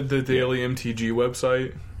on the Daily MTG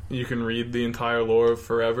website. You can read the entire lore of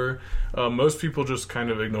Forever. Most people just kind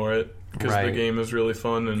of ignore it because the game is really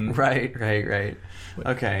fun and Right.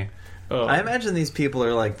 Okay. I imagine these people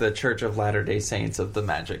are like the Church of Latter-day Saints of the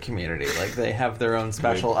Magic community. Like they have their own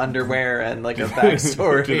special underwear and like a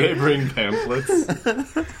backstory. Do they bring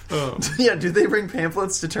pamphlets? Yeah, do they bring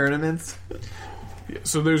pamphlets to tournaments?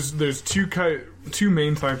 So there's two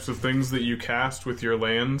main types of things that you cast with your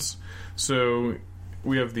lands. So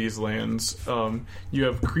we have these lands. You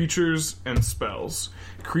have creatures and spells.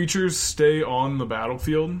 Creatures stay on the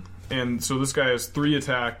battlefield, and so this guy has 3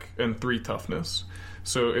 attack and 3 toughness.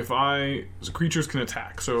 So creatures can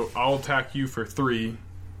attack. So I'll attack you for 3.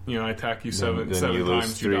 I attack you seven you times.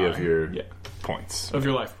 Lose 3 you die. of your points. Of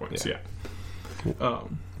your life points, yeah.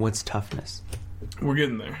 What's toughness? We're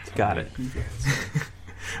getting there. Got it.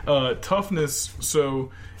 Toughness, so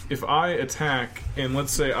if I attack, and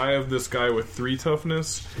let's say I have this guy with 3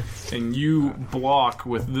 toughness, and you block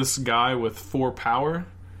with this guy with 4 power,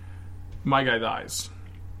 my guy dies.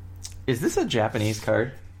 Is this a Japanese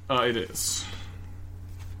card? It is.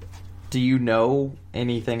 Do you know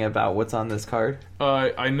anything about what's on this card?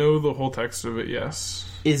 I know the whole text of it,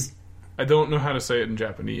 yes. I don't know how to say it in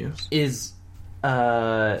Japanese. Is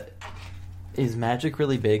Magic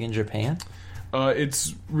really big in Japan?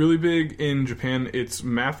 It's really big in Japan. It's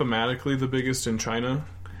mathematically the biggest in China.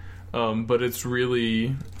 But it's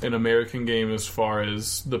really an American game as far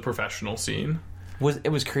as the professional scene.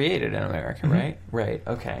 It was created in America, right? Right,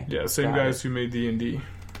 okay. Yeah, same guys who made D&D.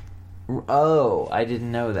 Oh, I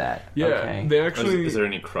didn't know that. Yeah, okay. they actually. Is there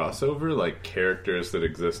any crossover, like characters that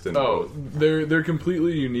exist in? They're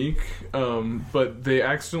completely unique. But they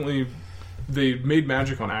made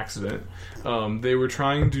Magic on accident. They were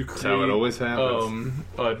trying to create how it always happens.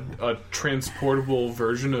 A transportable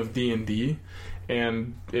version of D&D,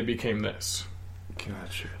 and it became this.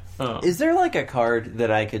 Gotcha. Is there like a card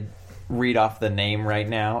that I could read off the name right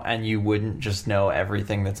now, and you wouldn't just know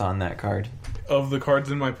everything that's on that card? Of the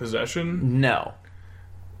cards in my possession? No.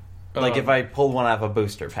 Like if I pulled one out of a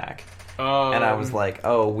booster pack, and I was like,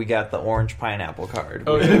 "Oh, we got the orange pineapple card."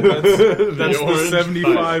 Oh, yeah, that's the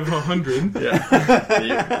 75-100.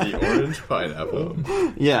 Yeah, the orange pineapple.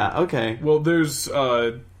 Yeah. Okay. Well, there's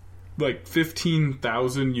like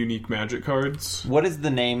 15,000 unique Magic cards. What is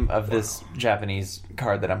the name of this Japanese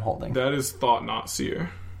card that I'm holding? That is Thought Not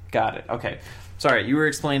Seer. Got it. Okay. Sorry, you were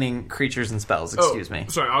explaining creatures and spells. Excuse me.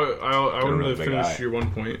 Sorry, I wanted to finish your one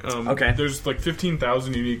point. Okay. There's like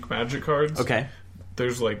 15,000 unique Magic cards. Okay.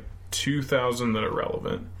 There's like 2,000 that are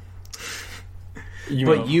relevant.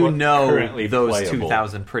 But you know currently those playable.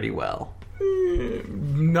 2,000 pretty well.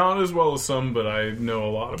 Not as well as some, but I know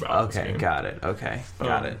a lot about this game. Got it. Okay,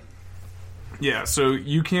 got it. Yeah, so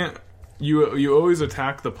you can't... You always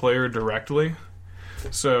attack the player directly.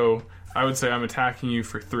 So I would say I'm attacking you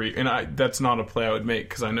for 3, and that's not a play I would make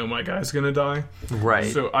because I know my guy's gonna die.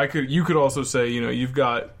 Right. So you could also say, you've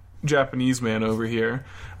got Japanese man over here.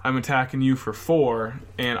 I'm attacking you for 4,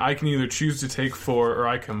 and I can either choose to take 4 or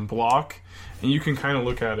I can block. And you can kind of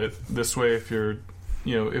look at it this way if you're,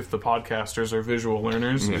 if the podcasters are visual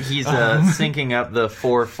learners. He's syncing up the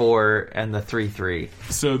 4/4 and the 3/3.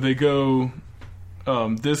 So they go.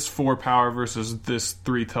 This 4 power versus this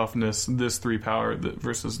 3 toughness, this 3 power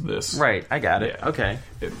versus this. Right, I got it. Yeah. Okay.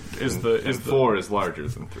 Is 4 is larger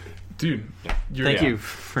than 3. Dude, Thank you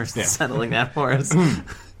for settling that for us.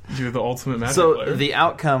 You're the ultimate Magic player. So the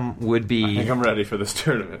outcome would be... I think I'm ready for this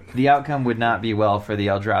tournament. The outcome would not be well for the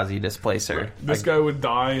Eldrazi Displacer. Right. This guy would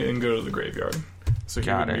die and go to the graveyard. So he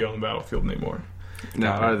wouldn't be on the battlefield anymore.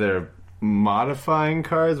 Now, are there modifying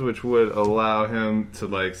cards which would allow him to,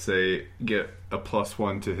 like, say, get a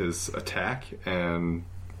 +1 to his attack, and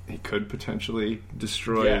he could potentially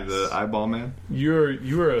destroy the eyeball man? You are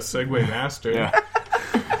a segue master. Yeah.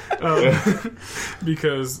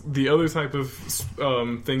 Because the other type of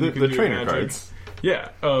thing you can do the trainer in Magic cards. Yeah,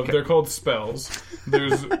 they're called spells.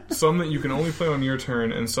 There's some that you can only play on your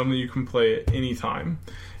turn, and some that you can play at any time.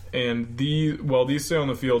 And while these stay on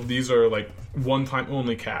the field, these are like one-time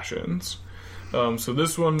only cash-ins. So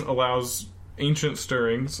this one allows Ancient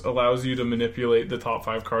Stirrings, allows you to manipulate the top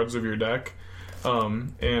 5 cards of your deck.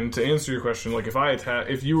 And to answer your question, like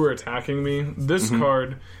if you were attacking me, this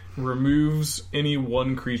card removes any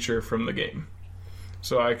one creature from the game.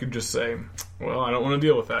 So I could just say, well, I don't want to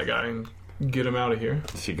deal with that guy, and get him out of here.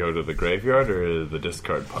 Does he go to the graveyard or the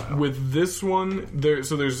discard pile? With this one, there's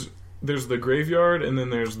the graveyard, and then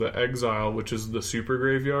there's the exile, which is the super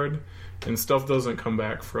graveyard, and stuff doesn't come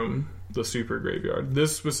back from the super graveyard.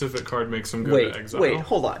 This specific card makes him go to exile. Wait,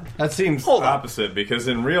 hold on. That seems opposite, because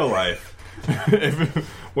in real life,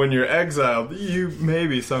 when you're exiled, you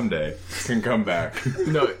maybe someday can come back.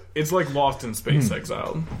 No, it's like Lost in Space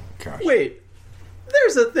exiled. Gosh. Wait.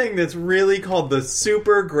 There's a thing that's really called the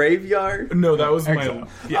super graveyard? No, that was Exile.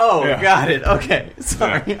 Got it. Okay.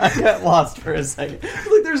 Sorry. I got lost for a second.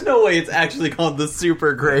 Like, there's no way it's actually called the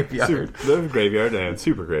super graveyard. The graveyard and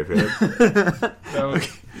super graveyard.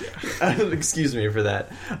 Excuse me for that.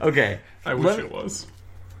 Okay. I wish it was.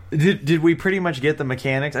 Did we pretty much get the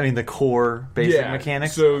mechanics? I mean, the core basic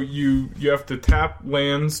mechanics? So you have to tap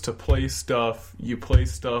lands to play stuff. You play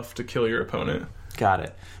stuff to kill your opponent. Got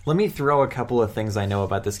it. Let me throw a couple of things I know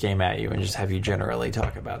about this game at you and just have you generally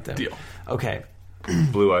talk about them. Deal. Okay.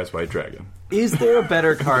 Blue Eyes White Dragon. Is there a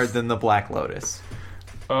better card than the Black Lotus?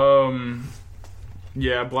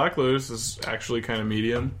 Yeah, Black Lotus is actually kind of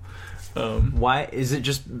medium. Why is it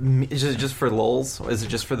just for lulz? Is it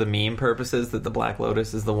just for the meme purposes that the Black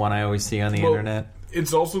Lotus is the one I always see on the internet?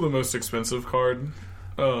 It's also the most expensive card.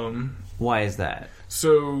 Why is that?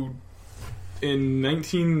 So in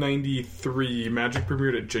 1993, Magic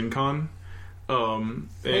premiered at Gen Con.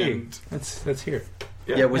 And that's here.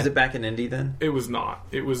 Yeah, was it back in Indy then? It was not.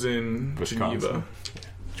 It was in Wisconsin. Geneva.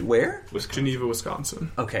 Where? Geneva,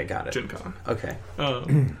 Wisconsin. Okay, got it. Gen Con. Okay,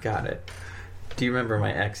 got it. Do you remember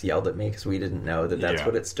my ex yelled at me because we didn't know that's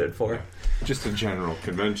what it stood for? Just a general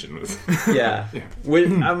convention. Yeah. We're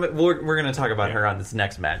going to talk about her on this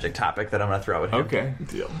next Magic topic that I'm going to throw at him. Okay.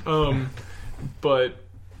 Deal. But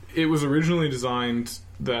it was originally designed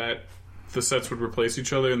that the sets would replace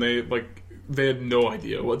each other, and they had no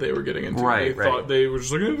idea what they were getting into. They thought they were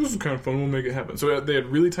just like, this is kind of fun, we'll make it happen. So they had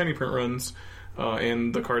really tiny print runs,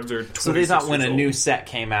 and the cards are 26 So they thought when a old. new set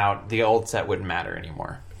came out, the old set wouldn't matter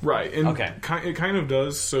anymore. Right. And it kind of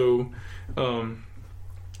does. So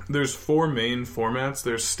there's 4 main formats.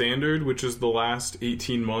 There's Standard, which is the last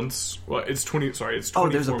 18 months. Well, it's 20. Sorry, it's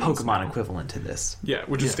 24 there's a months Pokemon now. equivalent to this. Yeah,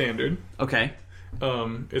 which is Standard. Okay.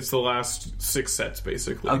 It's the last 6 sets,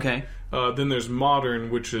 basically. Okay. Then there's Modern,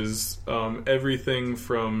 which is everything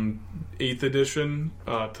from 8th edition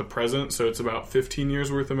to present, so it's about 15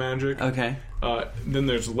 years worth of Magic. Okay. Then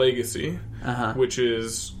there's Legacy, which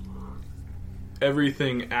is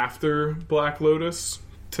everything after Black Lotus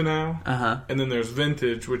to now. And then there's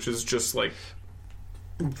Vintage, which is just like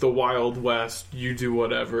the Wild West. You do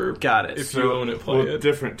whatever. Got it. If you own it, play it.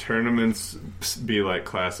 Different tournaments be like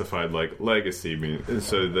classified like Legacy,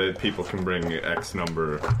 so that people can bring X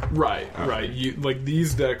number. Right. Like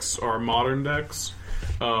these decks are modern decks.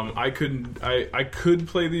 I could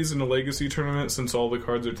play these in a Legacy tournament since all the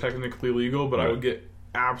cards are technically legal, but I would get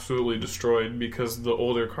absolutely destroyed because the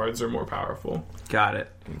older cards are more powerful. Got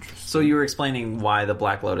it. So you were explaining why the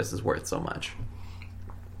Black Lotus is worth so much.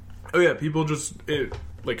 Oh yeah, people just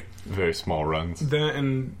very small runs. That,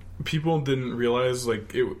 and people didn't realize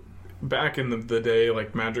back in the day,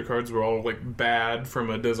 like Magic cards were all like bad from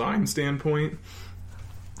a design standpoint.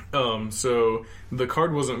 So the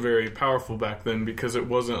card wasn't very powerful back then because it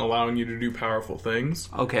wasn't allowing you to do powerful things.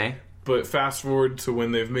 Okay. But fast forward to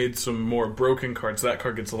when they've made some more broken cards, that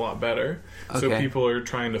card gets a lot better. Okay. So people are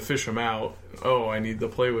trying to fish them out. Oh, I need to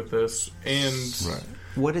play with this. And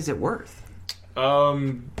what is it worth?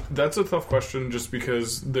 That's a tough question just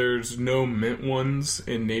because there's no mint ones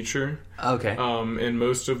in nature. Okay. And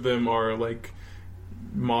most of them are like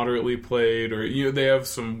moderately played, or they have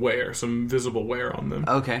some visible wear on them.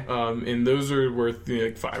 Okay. And those are worth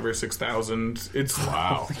like 5,000 or 6,000. It's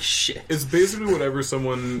wow. Holy shit. It's basically whatever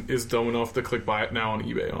someone is dumb enough to click buy it now on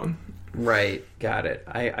eBay on. Right. Got it.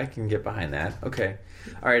 I can get behind that. Okay.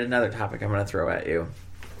 All right. Another topic I'm going to throw at you.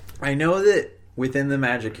 I know that within the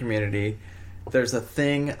Magic community, there's a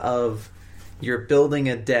thing of you're building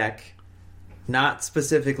a deck. Not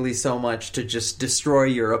specifically so much to just destroy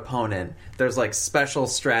your opponent. There's like special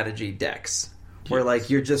strategy decks where like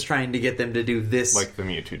you're just trying to get them to do this, Like the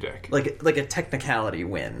Mewtwo deck. like a technicality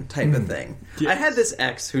win type of thing. I had this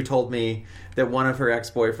ex who told me that one of her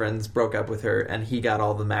ex-boyfriends broke up with her and he got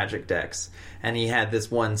all the Magic decks, and he had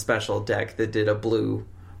this one special deck that did a blue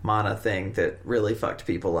mana thing that really fucked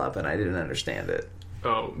people up, and I didn't understand it.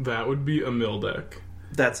 Oh, that would be a mill deck.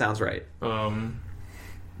 That sounds right.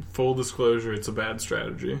 Full disclosure, it's a bad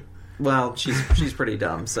strategy. Well, she's pretty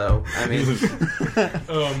dumb, so I mean,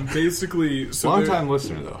 Basically, so Long time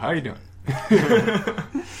listener though. How are you doing?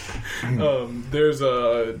 there's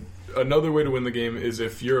another way to win the game is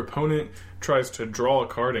if your opponent tries to draw a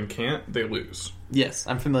card and can't, they lose. yes,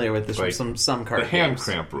 I'm familiar with this Like, from some card The hand games.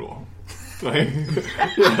 cramp rule. Like,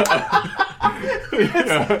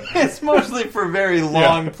 It's mostly for very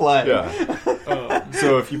long play. yeah.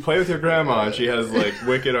 So if you play with your grandma and she has like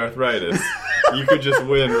wicked arthritis, you could just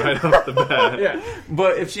win right off the bat. Yeah.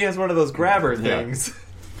 But if she has one of those grabber things.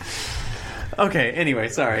 Okay, anyway,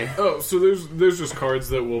 sorry. Oh, so there's just cards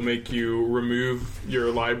that will make you remove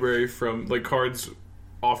your library from, like, cards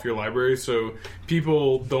off your library. So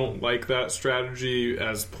people don't like that strategy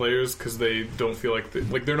as players because they don't feel like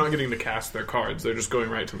they're not getting to cast their cards. They're just going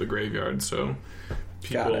right to the graveyard. So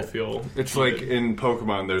people feel It's like in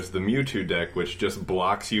Pokemon, there's the Mewtwo deck, which just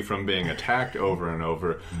blocks you from being attacked over and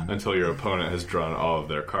over until your opponent has drawn all of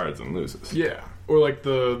their cards and loses. yeah, or like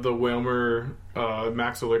the Whalmer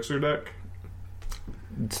Max Elixir deck.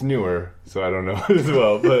 It's newer, so I don't know as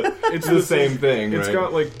well, but it's the same thing, It's right?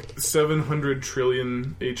 got like 700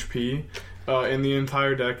 trillion HP, and the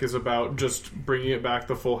entire deck is about just bringing it back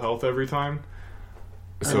to full health every time.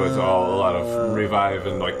 So it's all a lot of revive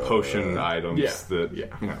and like potion items Yeah. that,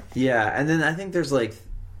 you know. Yeah, and then I think there's like,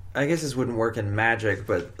 I guess this wouldn't work in Magic,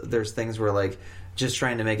 but there's things where like just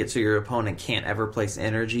trying to make it so your opponent can't ever place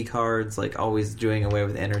energy cards, like always doing away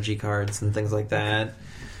with energy cards and things like that.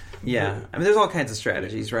 Yeah, I mean, there's all kinds of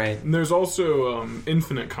strategies, right? And there's also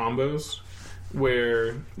infinite combos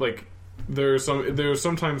where like there's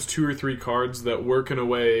sometimes 2 or 3 cards that work in a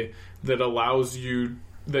way that allows you,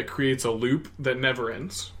 that creates a loop that never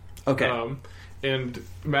ends. Okay. And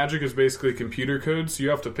Magic is basically computer code, so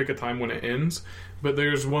you have to pick a time when it ends. But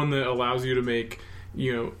there's one that allows you to make,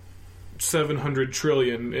 700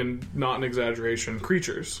 trillion, and not an exaggeration,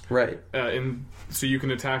 creatures. Right. And so you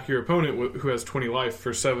can attack your opponent who has 20 life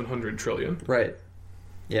for 700 trillion. Right.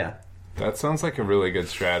 Yeah. That sounds like a really good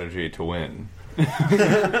strategy to win.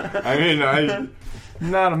 I mean, I'm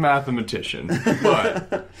not a mathematician,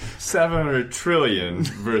 but 700 trillion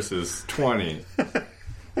versus 20.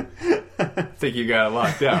 I think you got it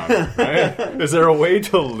locked down, right? Is there a way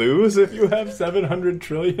to lose if you have 700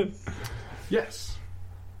 trillion? Yes.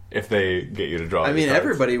 If they get you to draw I these mean, cards.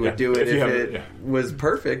 everybody would do it you if have it was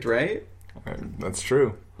perfect, right? That's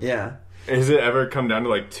true. Yeah. Has it ever come down to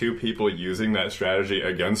like 2 people using that strategy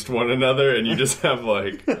against one another and you just have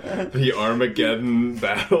like the Armageddon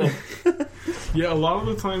battle? Yeah, a lot of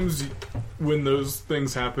the times when those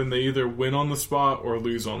things happen, they either win on the spot or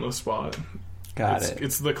lose on the spot. Got it.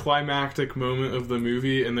 It's the climactic moment of the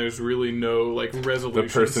movie, and there's really no like resolution.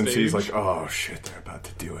 The person stage. sees like, oh shit, they're about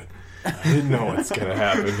to do it. I didn't know what's gonna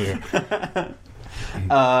happen here.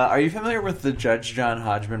 Are you familiar with the Judge John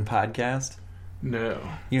Hodgman podcast? No.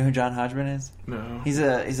 You know who John Hodgman is? No. He's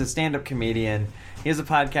a stand-up comedian. He has a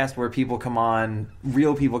podcast where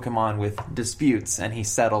real people come on with disputes, and he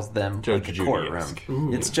settles them Judge like a courtroom. Judy-esque.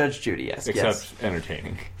 Ooh. It's Judge Judy-esque, Except yes.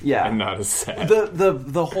 entertaining. Yeah. And not as sad.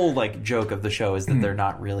 The whole like joke of the show is that they're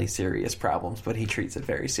not really serious problems, but he treats it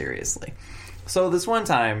very seriously. So this one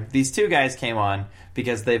time, these 2 guys came on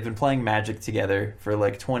because they've been playing Magic together for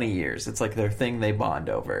like 20 years. It's like their thing they bond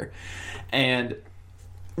over. And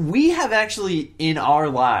we have actually, in our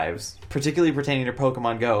lives, particularly pertaining to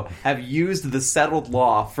Pokemon Go, have used the settled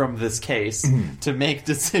law from this case to make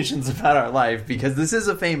decisions about our life, because this is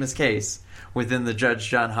a famous case within the Judge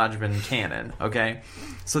John Hodgman canon, okay?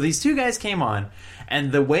 So these 2 guys came on,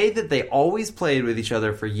 and the way that they always played with each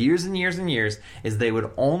other for years and years and years is they would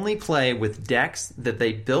only play with decks that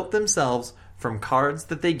they built themselves from cards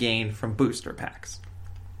that they gained from booster packs.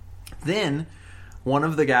 Then one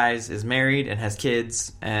of the guys is married and has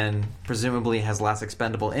kids and presumably has less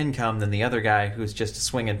expendable income than the other guy who's just a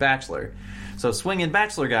swinging bachelor. So swinging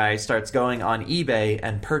bachelor guy starts going on eBay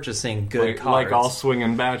and purchasing good cards. Like all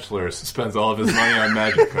swinging bachelors, spends all of his money on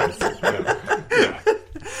Magic cards. Yeah.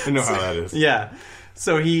 I know how that is. Yeah.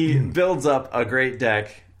 So he builds up a great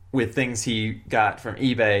deck with things he got from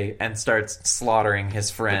eBay and starts slaughtering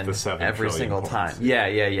his friend With the 7 every trillion single points. time.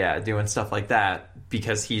 Yeah. Doing stuff like that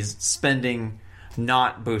because he's spending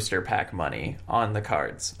not booster pack money on the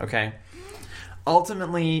cards, okay?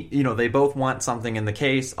 ultimately, they both want something in the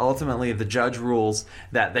case. Ultimately, the judge rules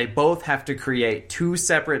that they both have to create 2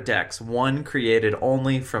 separate decks. One created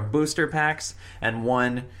only from booster packs, and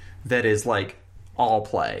one that is like all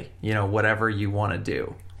play. Whatever you want to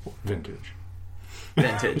do. Vintage.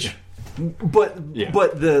 But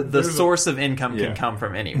the source of income can come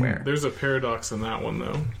from anywhere. There's a paradox in that one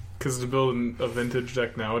though, because to build a vintage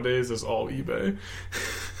deck nowadays is all eBay.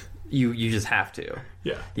 You just have to.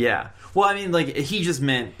 Yeah. Well, I mean, like, he just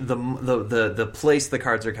meant the place the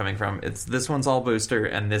cards are coming from. It's this one's all booster,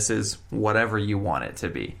 and this is whatever you want it to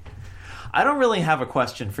be. I don't really have a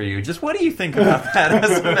question for you. Just what do you think about that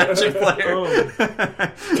as a Magic player?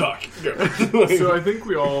 Talk. So I think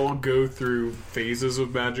we all go through phases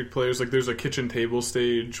of Magic players. Like, there's a kitchen table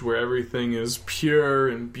stage where everything is pure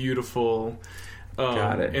and beautiful.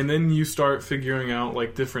 Got it. And then you start figuring out,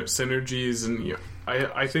 like, different synergies, and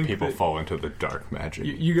I think people fall into the dark magic.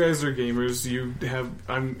 You guys are gamers.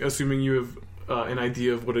 I'm assuming you have an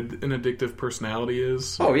idea of what an addictive personality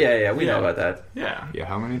is. Oh, yeah, we know about that. Yeah.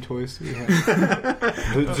 How many toys do you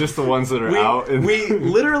have? Just the ones that are out? We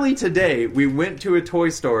literally today, we went to a toy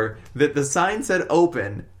store that the sign said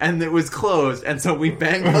open, and it was closed, and so we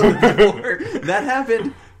banged on the door. That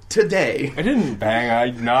happened today. I didn't bang.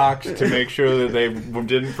 I knocked to make sure that they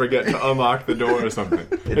didn't forget to unlock the door or something.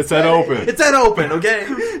 It said open. It said open, okay?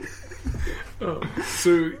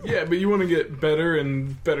 But you want to get better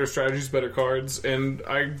and better strategies, better cards, and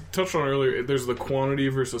I touched on earlier, there's the quantity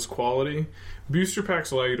versus quality. Booster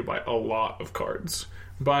packs allow you to buy a lot of cards.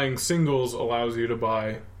 Buying singles allows you to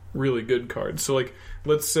buy really good cards. So, like,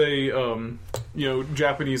 let's say,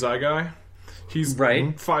 Japanese Eye Guy, he's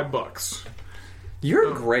 $5.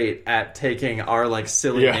 You're great at taking our, like,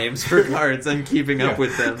 silly names for cards and keeping up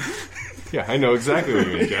with them. Yeah, I know exactly what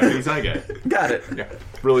you mean. Japanese Eye Guy. Got it. Yeah,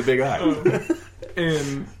 really big eye.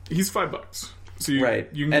 And he's $5. So you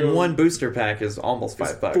can and go, one booster pack is almost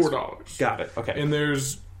 $5. $4. Got it. Okay. And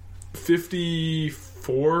there's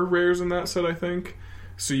 54 rares in that set, I think.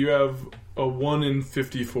 So you have a 1 in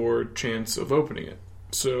 54 chance of opening it.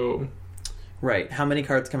 So, right. How many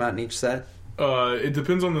cards come out in each set? It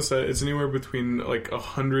depends on the set. It's anywhere between like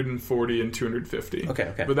 140 and 250.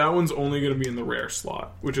 Okay. But that one's only going to be in the rare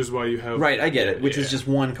slot, which is why you have... Right, I get it, which is just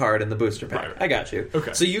one card in the booster pack. Right. I got you.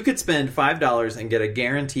 Okay. So you could spend $5 and get a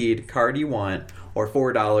guaranteed card you want, or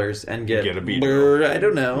 $4 and get a beater. I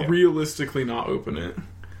don't know. Realistically not open it.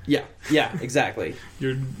 Yeah, exactly.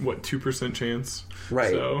 You're, 2% chance?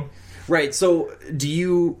 Right. So... Right, so do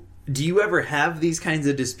you ever have these kinds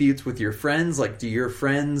of disputes with your friends? Like, do your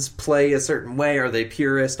friends play a certain way? Are they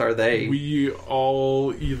purist? Are they... We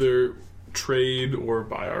all either trade or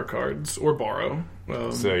buy our cards, or borrow.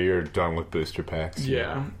 So you're done with booster packs?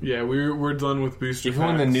 Yeah, we're done with booster packs. Even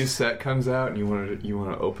when the new set comes out and you want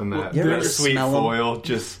to open that, that sweet foil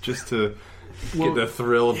just to get the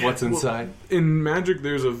thrill of what's inside. In Magic,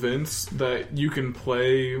 there's events that you can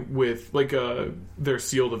play with, like, they're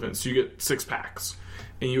sealed events. You get 6 packs.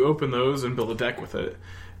 And you open those and build a deck with it.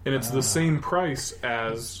 And it's the same price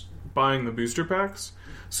as buying the booster packs.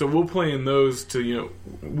 So we'll play in those to,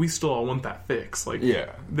 we still all want that fix. Like,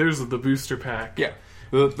 there's the booster pack. Yeah.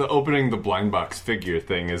 The opening the blind box figure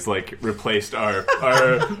thing is, like, replaced our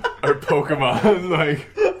Pokemon. Like,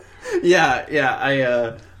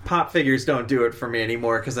 yeah. Pop figures don't do it for me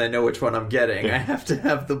anymore because I know which one I'm getting. I have to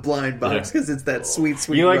have the blind box because it's that sweet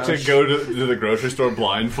you like rush. to go to the grocery store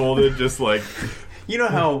blindfolded, just like... You know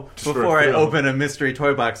how before I open a mystery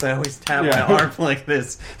toy box, I always tap my arm like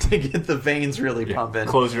this to get the veins really pumping.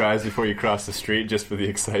 Close your eyes before you cross the street just for the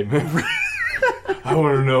excitement. I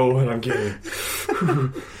want to know what I'm getting.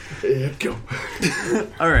 Go.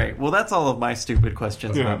 All right. Well, that's all of my stupid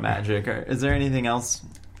questions about Magic. Is there anything else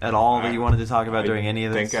at all that you wanted to talk about during any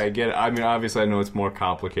of this? I think I get it. I mean, obviously, I know it's more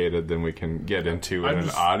complicated than we can get into in an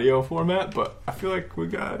audio format, but I feel like we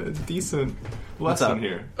got a decent lesson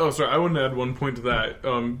here. Oh, sorry. I wanted to add one point to that.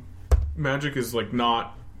 Magic is, like,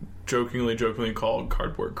 not jokingly called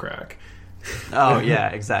cardboard crack. Oh, yeah,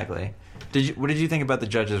 exactly. What did you think about the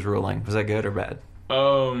judge's ruling? Was that good or bad?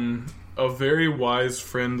 A very wise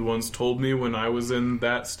friend once told me when I was in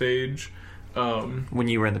that stage... when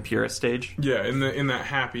you were in the purist stage? Yeah, in that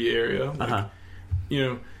happy area. Like,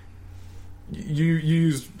 you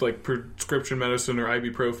use, like, prescription medicine or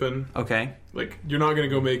ibuprofen. Okay. Like, you're not going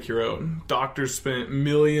to go make your own. Doctors spent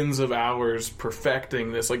millions of hours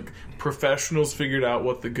perfecting this. Like, professionals figured out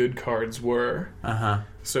what the good cards were.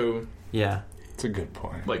 So... Yeah. It's a good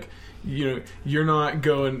point. Like... you're not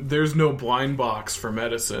going... There's no blind box for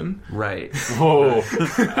medicine. Right. Whoa.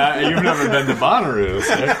 You've never been to Bonnaroo,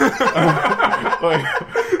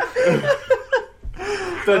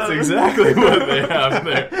 That's exactly what they have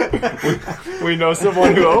there. We know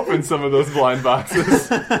someone who opened some of those blind boxes.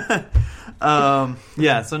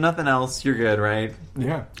 Yeah, so nothing else. You're good, right?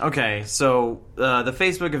 Yeah. Okay, so the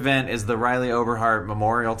Facebook event is the Riley Overhart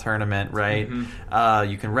Memorial Tournament, right?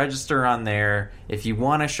 You can register on there. If you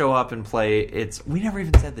want to show up and play, we never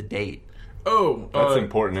even said the date. Oh, that's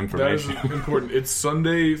important information. That is important. It's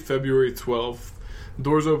Sunday, February 12th.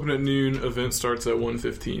 Doors open at noon. Event starts at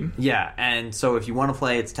 1:15. Yeah, and so if you want to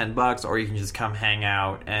play, it's $10, or you can just come hang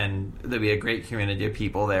out, and there'll be a great community of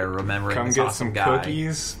people there remembering this awesome guy. Come get some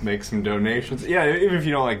cookies, make some donations. Yeah, even if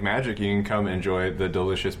you don't like Magic, you can come enjoy the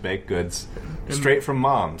delicious baked goods straight from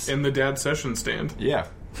Mom's. And the dad session stand. Yeah.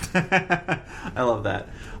 I love that.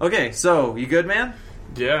 Okay, so you good, man?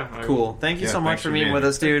 Yeah. Cool. Thank you so much for meeting with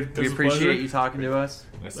us, dude. We appreciate you talking to us.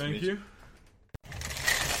 Nice to Thank meet you.